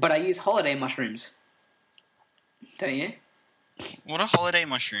 "Yes, but I use holiday mushrooms." Don't you? What are holiday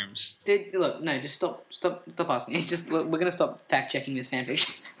mushrooms? Dude, look, no, just stop asking. We're going to stop fact-checking this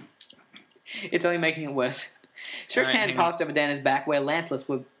fanfiction. It's only making it worse. Shrek's hand passed over Diana's back where lancelets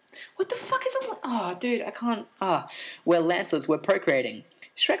were... What the fuck is a... Oh, dude, I can't... where lancelets were procreating.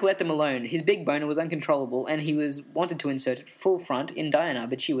 Shrek let them alone. His big boner was uncontrollable, and he wanted to insert it full front in Diana,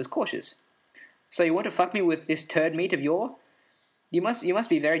 but she was cautious. "So you want to fuck me with this turd meat of yours? You must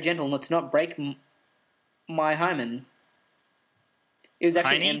be very gentle not to not break my hymen." It was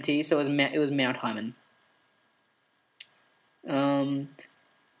actually empty, so it was Mount Hymen.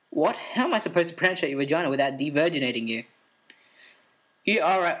 What? How am I supposed to pronounce your vagina without de-virginating you? You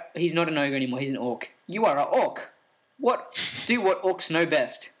are He's not an ogre anymore, he's an orc. You are an orc. Do what orcs know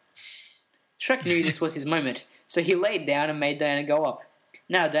best. Shrek knew this was his moment, so he laid down and made Diana go up.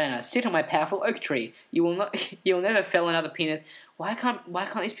 "Now, Diana, sit on my powerful oak tree. You'll never fell another penis." Why can't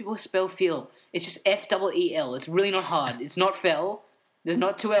these people spell feel? It's just F-E-E-L. It's really not hard. It's not fell. There's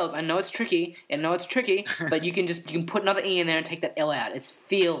not two L's. I know it's tricky, but you can put another E in there and take that L out. It's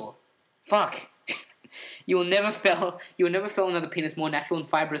feel. Fuck. You will never fell another penis more natural and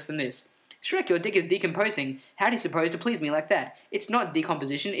fibrous than this. "Shrek, your dick is decomposing. How do you suppose to please me like that? It's not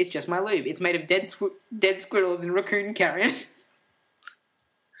decomposition, it's just my lube. It's made of dead squirrels and raccoon carrion."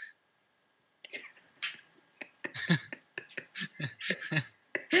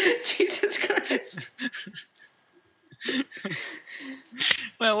 Jesus Christ.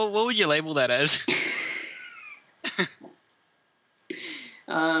 Well, what would you label that as?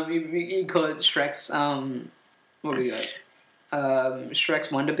 You call it Shrek's, what do we got?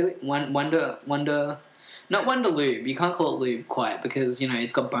 Shrek's not Wonder Lube. You can't call it lube quite because,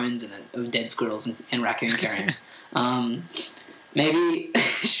 it's got bones in it of dead squirrels and raccoon carrion. Maybe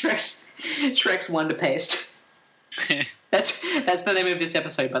Shrek's Wonder Paste. That's the name of this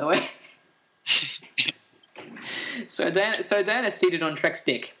episode, by the way. So Diana seated on Shrek's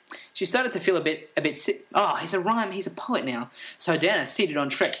dick. She started to feel a bit sick. Oh, he's a rhyme. He's a poet now. So Diana seated on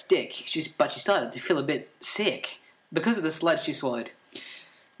Shrek's dick, but she started to feel a bit sick because of the sludge she swallowed.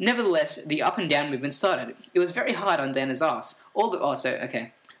 Nevertheless, the up and down movement started. It was very hard on Diana's ass. That's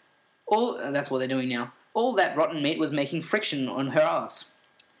what they're doing now. All that rotten meat was making friction on her ass.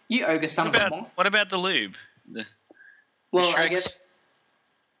 You ogre son of a moth. What about the lube? Well, I guess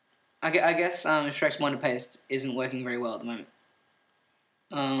Shrek's Wonder Paste isn't working very well at the moment.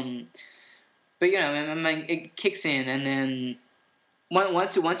 But it kicks in, and then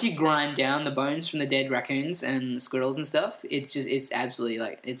once you grind down the bones from the dead raccoons and squirrels and stuff, it's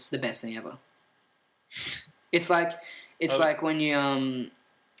absolutely it's the best thing ever. It's like when you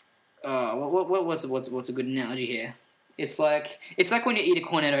what's a good analogy here? It's like when you eat a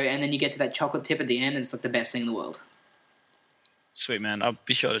cornetto and then you get to that chocolate tip at the end, and it's like the best thing in the world. Sweet man, I'll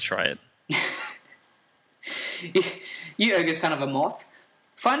be sure to try it. You ogre son of a moth.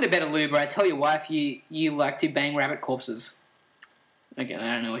 Find a better lube, or I tell your wife you like to bang rabbit corpses. Okay,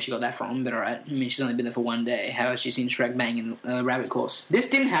 I don't know where she got that from, but alright. I mean, she's only been there for one day. How has she seen Shrek banging a rabbit corpse? This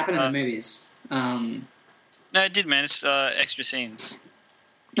didn't happen in the movies. No, it did, man. It's extra scenes.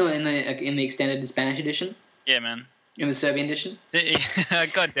 No, in the extended Spanish edition? Yeah, man. In the Serbian edition?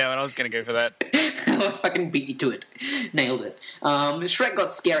 God damn it, I was going to go for that. I fucking beat you to it. Nailed it. Shrek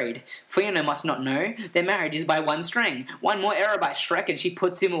got scarried. Fiona must not know. Their marriage is by one string. One more error by Shrek and she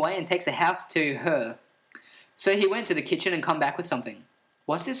puts him away and takes the house to her. So he went to the kitchen and come back with something.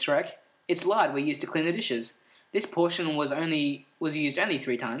 What's this, Shrek? It's lard we used to clean the dishes. This portion was used only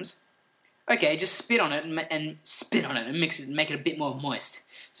 3 times. Okay, just spit on it and mix it and make it a bit more moist.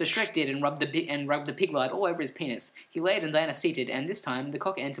 So Shrek did and rubbed the pig lard all over his penis. He laid and Diana seated, and this time the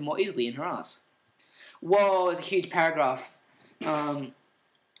cock entered more easily in her ass. Whoa, it's a huge paragraph. Well,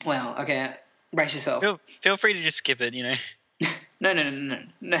 okay, brace yourself. Feel free to just skip it, you know. No.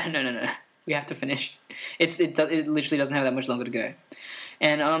 We have to finish. It literally doesn't have that much longer to go.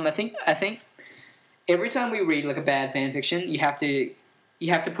 And I think every time we read like a bad fan fiction, you have to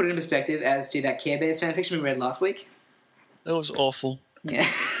put it in perspective as to that Care Bears fan fiction we read last week. That was awful. Yeah,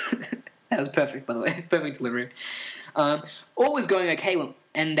 that was perfect, by the way. Perfect delivery. All was going okay,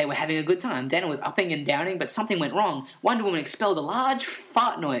 and they were having a good time. Dana was upping and downing, but something went wrong. Wonder Woman expelled a large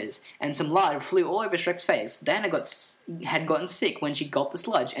fart noise, and some lard flew all over Shrek's face. Diana had gotten sick when she gulped the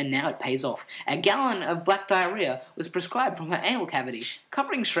sludge, and now it pays off. A gallon of black diarrhea was prescribed from her anal cavity,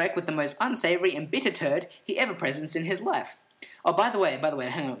 covering Shrek with the most unsavory and bitter turd he ever presenced in his life. Oh, by the way,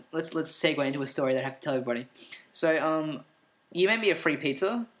 hang on. Let's segue into a story that I have to tell everybody. So, you made me a free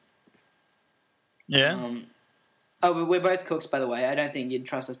pizza. Yeah. We're both cooks, by the way. I don't think you'd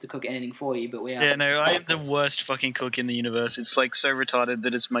trust us to cook anything for you, but we are. Yeah, no, I am the worst fucking cook in the universe. It's like so retarded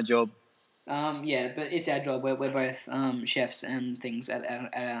that it's my job. Yeah, but it's our job. We're both chefs and things at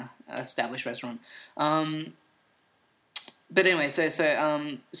an established restaurant. But anyway, so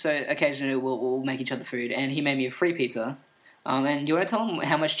occasionally we'll make each other food, and he made me a free pizza. And do you want to tell him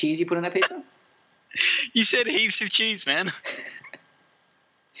how much cheese you put on that pizza? You said heaps of cheese, man.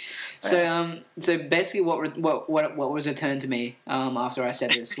 So basically, what was returned to me after I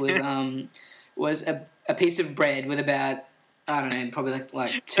said this was a piece of bread with about, I don't know, probably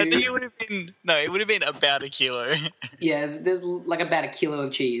like 2. I think it would have been about a kilo. Yeah, there's like about a kilo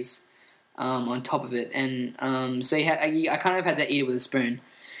of cheese on top of it, and so I kind of had to eat it with a spoon.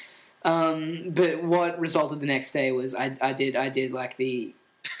 But what resulted the next day was I did I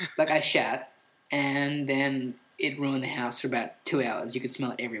shat, and then it ruined the house for about 2 hours. You could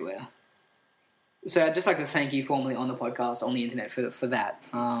smell it everywhere. So I'd just like to thank you formally on the podcast, on the internet for that.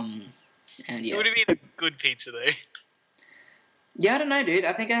 And yeah. It would have been a good pizza though. Yeah, I don't know, dude.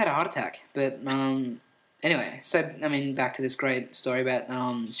 I think I had a heart attack. But anyway, so I mean, back to this great story about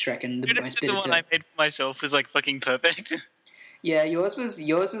Shrek and the most bitter. The one I made for myself was like fucking perfect. Yeah, yours was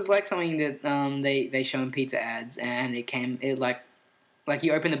like something that they show in pizza ads, and it like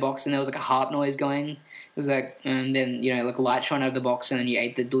you open the box and there was like a harp noise going. It was like, and then like a light shone out of the box, and then you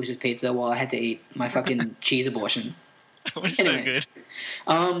ate the delicious pizza while I had to eat my fucking cheese abortion. That was so good.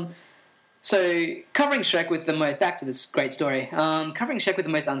 So covering Shrek with back to this great story. Covering Shrek with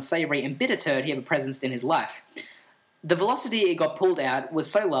the most unsavory and bitter turd he ever presenced in his life. The velocity it got pulled out was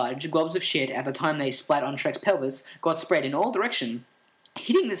so large, globs of shit at the time they splat on Shrek's pelvis got spread in all directions,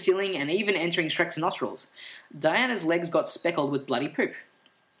 hitting the ceiling and even entering Shrek's nostrils. Diana's legs got speckled with bloody poop.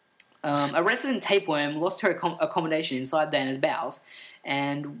 A resident tapeworm lost her accommodation inside Diana's bowels,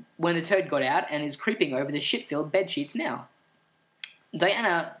 and when the turd got out and is creeping over the shit-filled bedsheets now.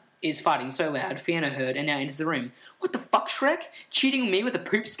 Diana is farting so loud, Fiona heard and now enters the room. What the fuck, Shrek? Cheating me with a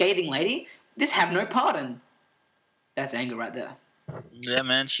poop-scathing lady? This have no pardon. That's anger right there. Yeah,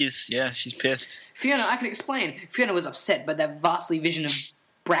 man, she's pissed. Fiona, I can explain. Fiona was upset by that vastly vision of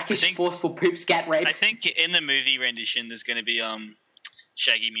brackish, forceful poop scat rape. I think in the movie rendition, there's going to be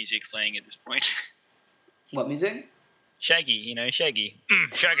Shaggy music playing at this point. What music? Shaggy, Shaggy.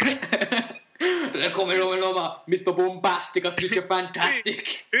 Shaggy. They call me Loma, Mr. Bombastic, I think you're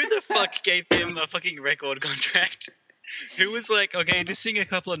fantastic. Who the fuck gave him a fucking record contract? Who was like, okay, just sing a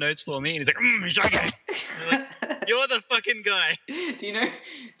couple of notes for me, and he's like, Shaggy. Like, you're the fucking guy. Do you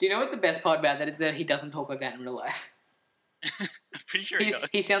know what the best part about that is that he doesn't talk like that in real life? I'm pretty sure he does.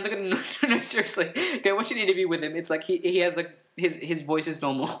 He sounds like no, seriously. Go watch an interview with him. It's like he has like his voice is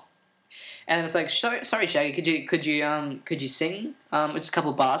normal. And it's like, sorry, Shaggy, could you sing just a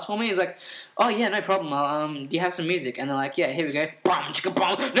couple of bars for me? He's like, oh yeah, no problem. Do you have some music? And they're like, yeah, here we go.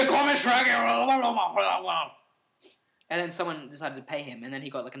 They call me Shaggy. And then someone decided to pay him, and then he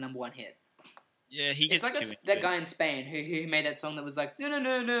got like a number one hit. Yeah, he gets it's like that guy in Spain who made that song that was like, no, you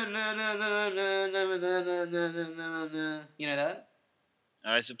know that?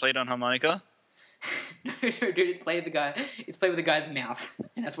 Is it played on harmonica? No, dude, it's played with the guy's mouth,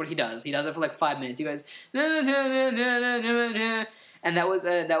 and that's what he does. He does it for like 5 minutes. He goes, and that was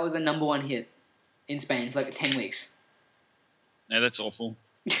a number one hit in Spain for like 10 weeks. No, that's awful.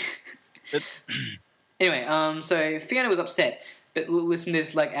 Anyway, so Fiona was upset, but listen to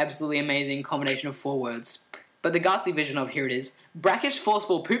this like absolutely amazing combination of 4 words. But the ghastly vision of, here it is, brackish,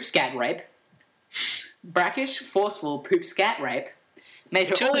 forceful poop scat rape. Brackish, forceful poop scat rape made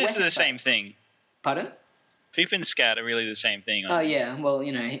her all wet. They're the same thing. Pardon? Poop and scat are really the same thing. Oh yeah, well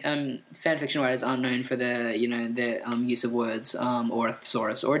fan fiction writers aren't known for their use of words or a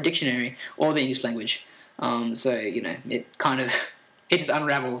thesaurus or a dictionary or the English language. So it just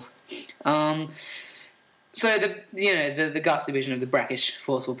unravels. So the ghastly vision of the brackish,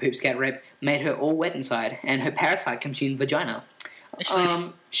 forceful poop scat rape made her all wet inside, and her parasite consumed vagina.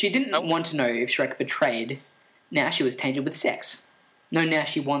 She didn't want to know if Shrek betrayed. Now she was tainted with sex. No, now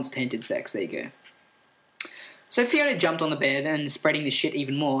she wants tainted sex. There you go. So Fiona jumped on the bed and, spreading the shit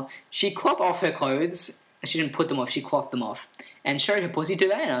even more, she cloth off her clothes. She didn't put them off, she clothed them off, and showed her pussy to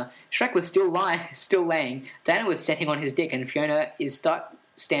Diana. Shrek was still laying. Diana was sitting on his dick, and Fiona is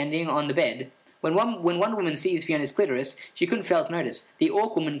standing on the bed. When one woman sees Fiona's clitoris, she couldn't fail to notice. The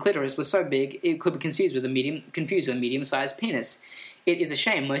orc woman clitoris was so big it could be confused with a medium-sized penis. It is a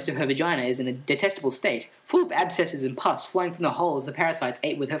shame most of her vagina is in a detestable state, full of abscesses and pus flowing from the holes the parasites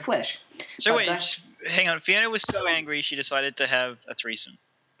ate with her flesh. So hang on. Fiona was so angry she decided to have a threesome.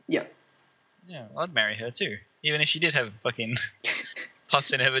 Yeah. Yeah, I'd marry her too, even if she did have fucking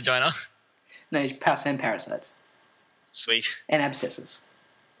pus in her vagina. No, pus and parasites. Sweet. And abscesses.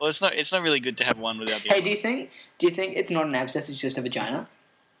 Well, it's not really good to have one without the other. Hey, do you think it's not an abscess, it's just a vagina?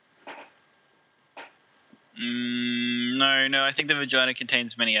 No, I think the vagina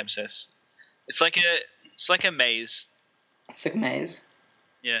contains many abscesses. It's like a maze. It's like a maze?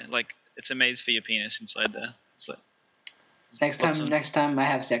 Yeah, like it's a maze for your penis inside there. It's like next time I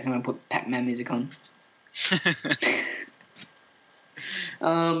have sex, I'm gonna put Pac-Man music on.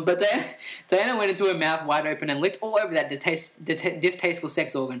 But Diana went into her mouth wide open and licked all over that distasteful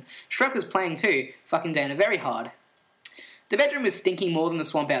sex organ. Shrek was playing too, fucking Diana very hard. The bedroom is stinking more than the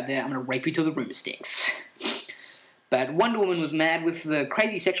swamp out there. I'm gonna rape you till the room stinks. But Wonder Woman was mad with the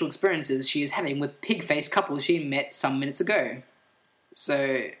crazy sexual experiences she is having with pig-faced couples she met some minutes ago.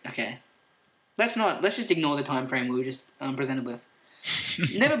 So, okay. Let's just ignore the time frame we were just presented with.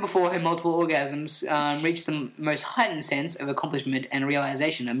 Never before had multiple orgasms reached the most heightened sense of accomplishment and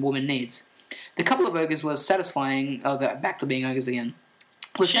realization a woman needs. The couple of ogres was satisfying. Back to being ogres again.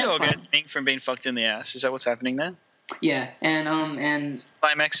 Was she orgasming from being fucked in the ass? Is that what's happening there? Yeah, and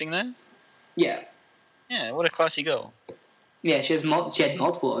climaxing there. Yeah. Yeah, what a classy girl. Yeah, she had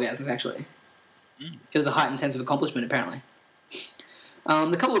multiple orgasms actually. It was a heightened sense of accomplishment apparently.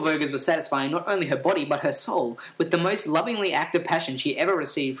 The couple of ogres were satisfying not only her body but her soul with the most lovingly active passion she ever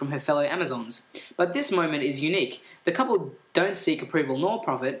received from her fellow Amazons. But this moment is unique. The couple don't seek approval nor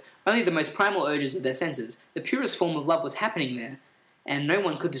profit, only the most primal urges of their senses. The purest form of love was happening there, and no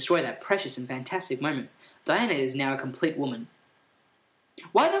one could destroy that precious and fantastic moment. Diana is now a complete woman.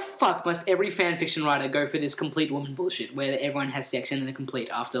 Why the fuck must every fanfiction writer go for this complete woman bullshit, where everyone has sex and then they're complete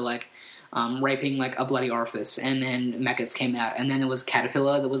after, raping, a bloody orifice, and then maggots came out, and then there was a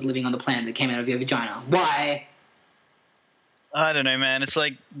caterpillar that was living on the planet that came out of your vagina? Why? I don't know, man. It's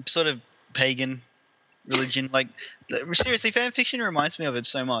sort of pagan religion. Seriously, fanfiction reminds me of it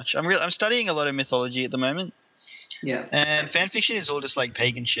so much. I'm studying a lot of mythology at the moment. Yeah. And fanfiction is all just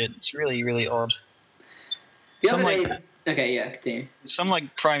pagan shit. It's really, really odd. The other day... Okay, yeah, continue. Some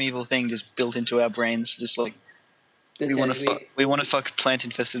primeval thing just built into our brains, just that We want says to we want to fuck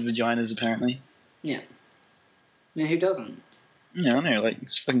plant-infested vaginas, apparently. Yeah. Now, who doesn't? Yeah, I know. Like,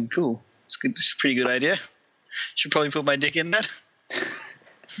 it's fucking cool. It's good. It's a pretty good idea. Should probably put my dick in that.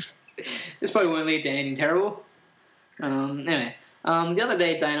 This probably won't lead to anything terrible. Anyway, the other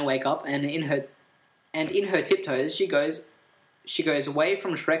day Diana wake up and in her tiptoes she goes away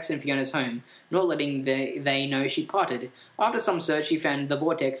from Shrek's and Fiona's home, not letting they know she parted. After some search, she found the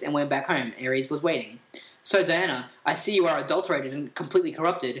vortex and went back home. Ares was waiting. So Diana, I see you are adulterated and completely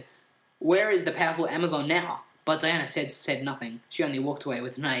corrupted. Where is the powerful Amazon now? But Diana said nothing. She only walked away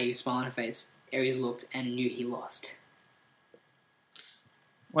with a naive smile on her face. Ares looked and knew he lost.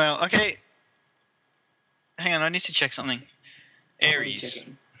 Well, okay. Hang on, I need to check something. Ares.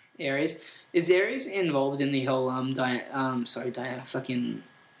 Ares. Is Ares involved in the whole Diana, fucking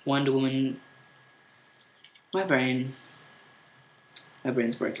Wonder Woman? My brain's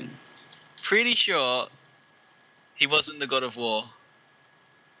broken. Pretty sure he wasn't the god of war.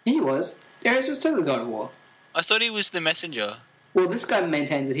 He was. Ares was totally the god of war. I thought he was the messenger. Well, this guy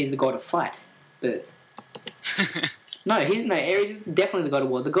maintains that he's the god of fight, but Ares is definitely the god of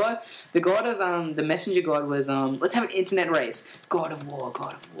war. The god of the messenger god was let's have an internet race. God of war.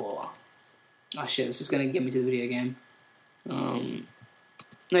 Oh shit, this is gonna get me to the video game.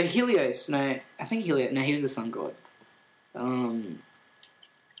 No, Helios. No, I think Helios. No, he was the sun god.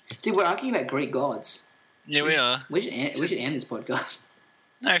 Dude, we're arguing about Greek gods. Yeah, we are. We should end this podcast.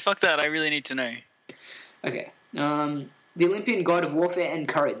 No, fuck that. I really need to know. Okay. The Olympian god of warfare and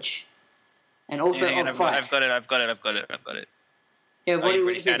courage. And also of fight. I've got it. Yeah, Oh, you've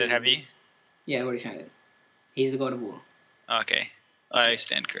already found it, have you? Yeah, I've already found it. He's the god of war. Okay. I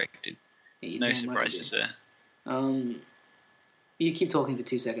stand corrected. Yeah, No surprises there. You keep talking for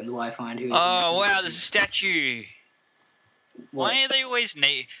 2 seconds while I find who. Oh, wow, there's a statue. What? Why are they always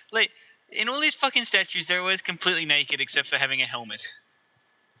naked? Like, in all these fucking statues, they're always completely naked except for having a helmet.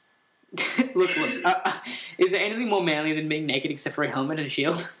 Look. Is there anything more manly than being naked except for a helmet and a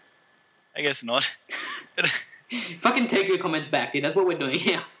shield? I guess not. Fucking take your comments back, dude. That's what we're doing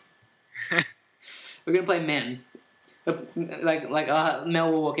here. We're gonna play men.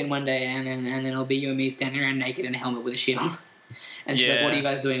 Mel will walk in one day and then it'll be you and me standing around naked in a helmet with a shield. And she's like, what are you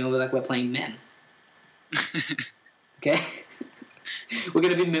guys doing? And we're like, we're playing men. Okay?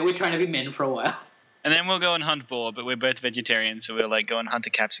 We're trying to be men for a while. And then we'll go and hunt boar, but we're both vegetarians, so we'll like go and hunt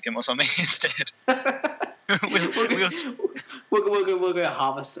a capsicum or something instead. We'll go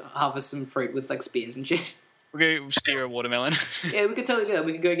harvest some fruit with like spears and shit. We'll go spear a watermelon. Yeah, we could totally do that.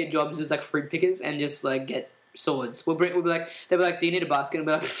 We could go get jobs as like fruit pickers and just like get swords. They'll be like, do you need a basket? And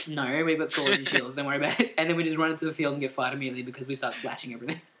we'll be like, no, we've got swords and shields. Don't worry about it. And then we just run into the field and get fired immediately because we start slashing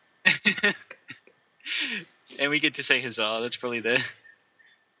everything. And we get to say huzzah. That's probably there.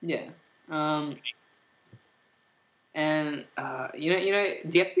 Yeah. And do you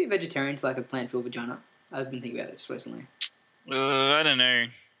have to be a vegetarian to like a plant-filled vagina? I've been thinking about this recently. I don't know.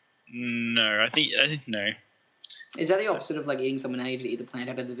 No, I think no. Is that the opposite of like eating someone else? You just eat the plant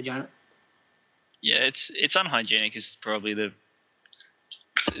out of the vagina? Yeah, it's unhygienic. Is probably the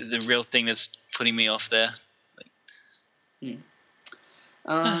real thing that's putting me off there.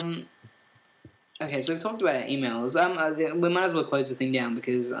 Okay, so we've talked about our emails. We might as well close the thing down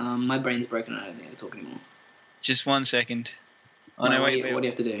because my brain's broken and I don't think I can talk anymore. Just 1 second. Oh, no, wait. What do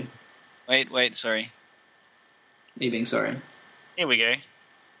you have to do? Wait, sorry. Are you being sorry? Here we go.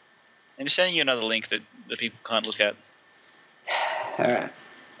 I'm just sending you another link that the people can't look at. Alright.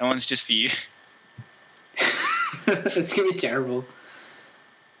 That one's just for you. It's gonna be terrible.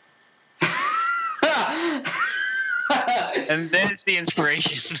 And there's the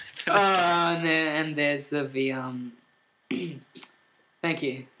inspiration. And there's the Thank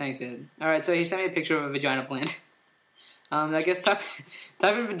you. Thanks, Ed. Alright, so he sent me a picture of a vagina plant. I guess type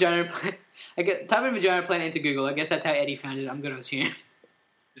in vagina plant. Type in vagina plant into Google. I guess that's how Eddie found it. I'm gonna assume.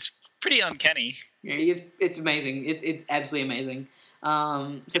 It's pretty uncanny. Yeah, it's amazing. It's absolutely amazing.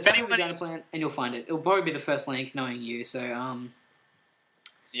 So type in vagina plant and you'll find it. It'll probably be the first link, knowing you. So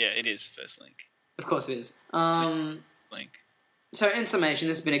yeah, it is the first link. Of course it is. Link. So in summation,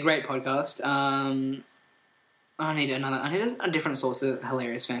 it's been a great podcast. I need a different source of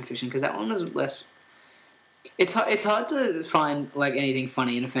hilarious fanfiction because that one was less. It's hard to find like anything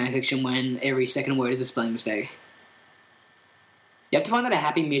funny in a fanfiction when every second word is a spelling mistake. You have to find that a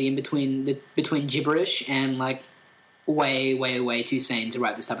happy medium between gibberish and like way too sane to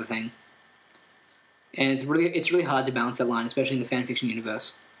write this type of thing. And it's really hard to balance that line, especially in the fanfiction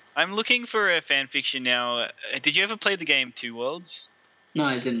universe. I'm looking for a fanfiction now. Did you ever play the game Two Worlds? No,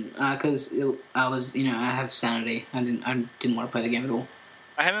 I didn't, because I was, I have sanity. I didn't want to play the game at all.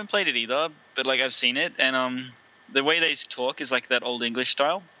 I haven't played it either, but like I've seen it, and the way they talk is like that old English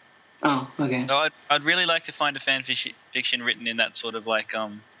style. Oh, okay. So I'd really like to find a fan fiction written in that sort of like I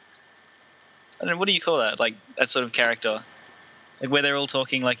don't know, what do you call that? Like that sort of character, like where they're all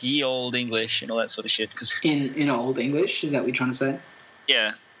talking like ye old English and all that sort of shit. Cause In old English, is that what you're trying to say?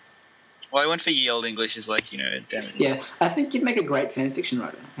 yeah, well, I went for ye old English is like damn it. Yeah, I think you'd make a great fan fiction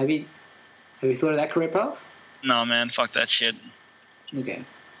writer. Have you thought of that career path? No man, fuck that shit. Okay.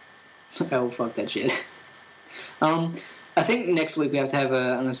 Oh, fuck that shit. I think next week we have to have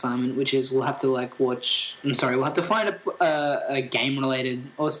an assignment, which is we'll have to we'll have to find a game related,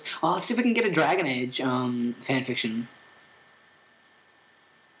 let's see if we can get a Dragon Age fan fiction.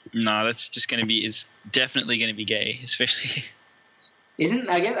 No, that's just definitely gonna be gay, especially. Isn't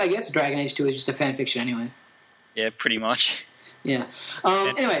I guess Dragon Age 2 is just a fan fiction anyway. Yeah, pretty much. Yeah.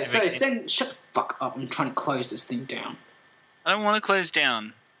 Anyway, so shut the fuck up. I'm trying to close this thing down. I don't want to close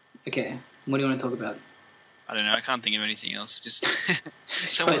down. Okay. What do you want to talk about? I don't know. I can't think of anything else. Just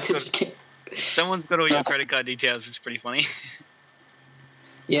someone's got all your credit card details. It's pretty funny.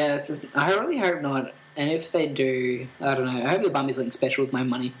 Yeah, I really hope not. And if they do, I don't know. I hope the Bumby's something special with my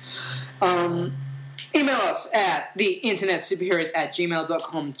money. Email us at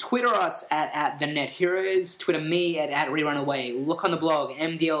theinternetsuperheroes@gmail.com. Twitter us at thenetheroes. Twitter me at rerunaway. Look on the blog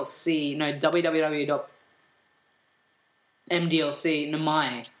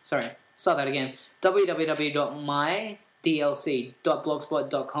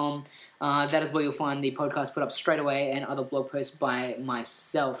That is where you'll find the podcast put up straight away and other blog posts by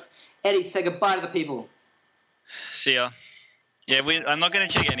myself. Eddie, say goodbye to the people. See ya. Yeah, I'm not going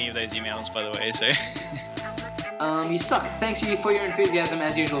to check any of those emails, by the way, so... You suck. Thanks for your enthusiasm,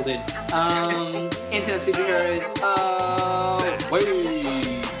 as usual, dude. Internet superheroes,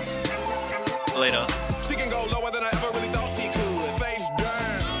 Later. She can go lower than I ever really thought she could. Face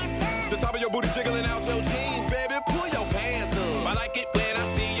down. The top of your booty jiggling out your jeans.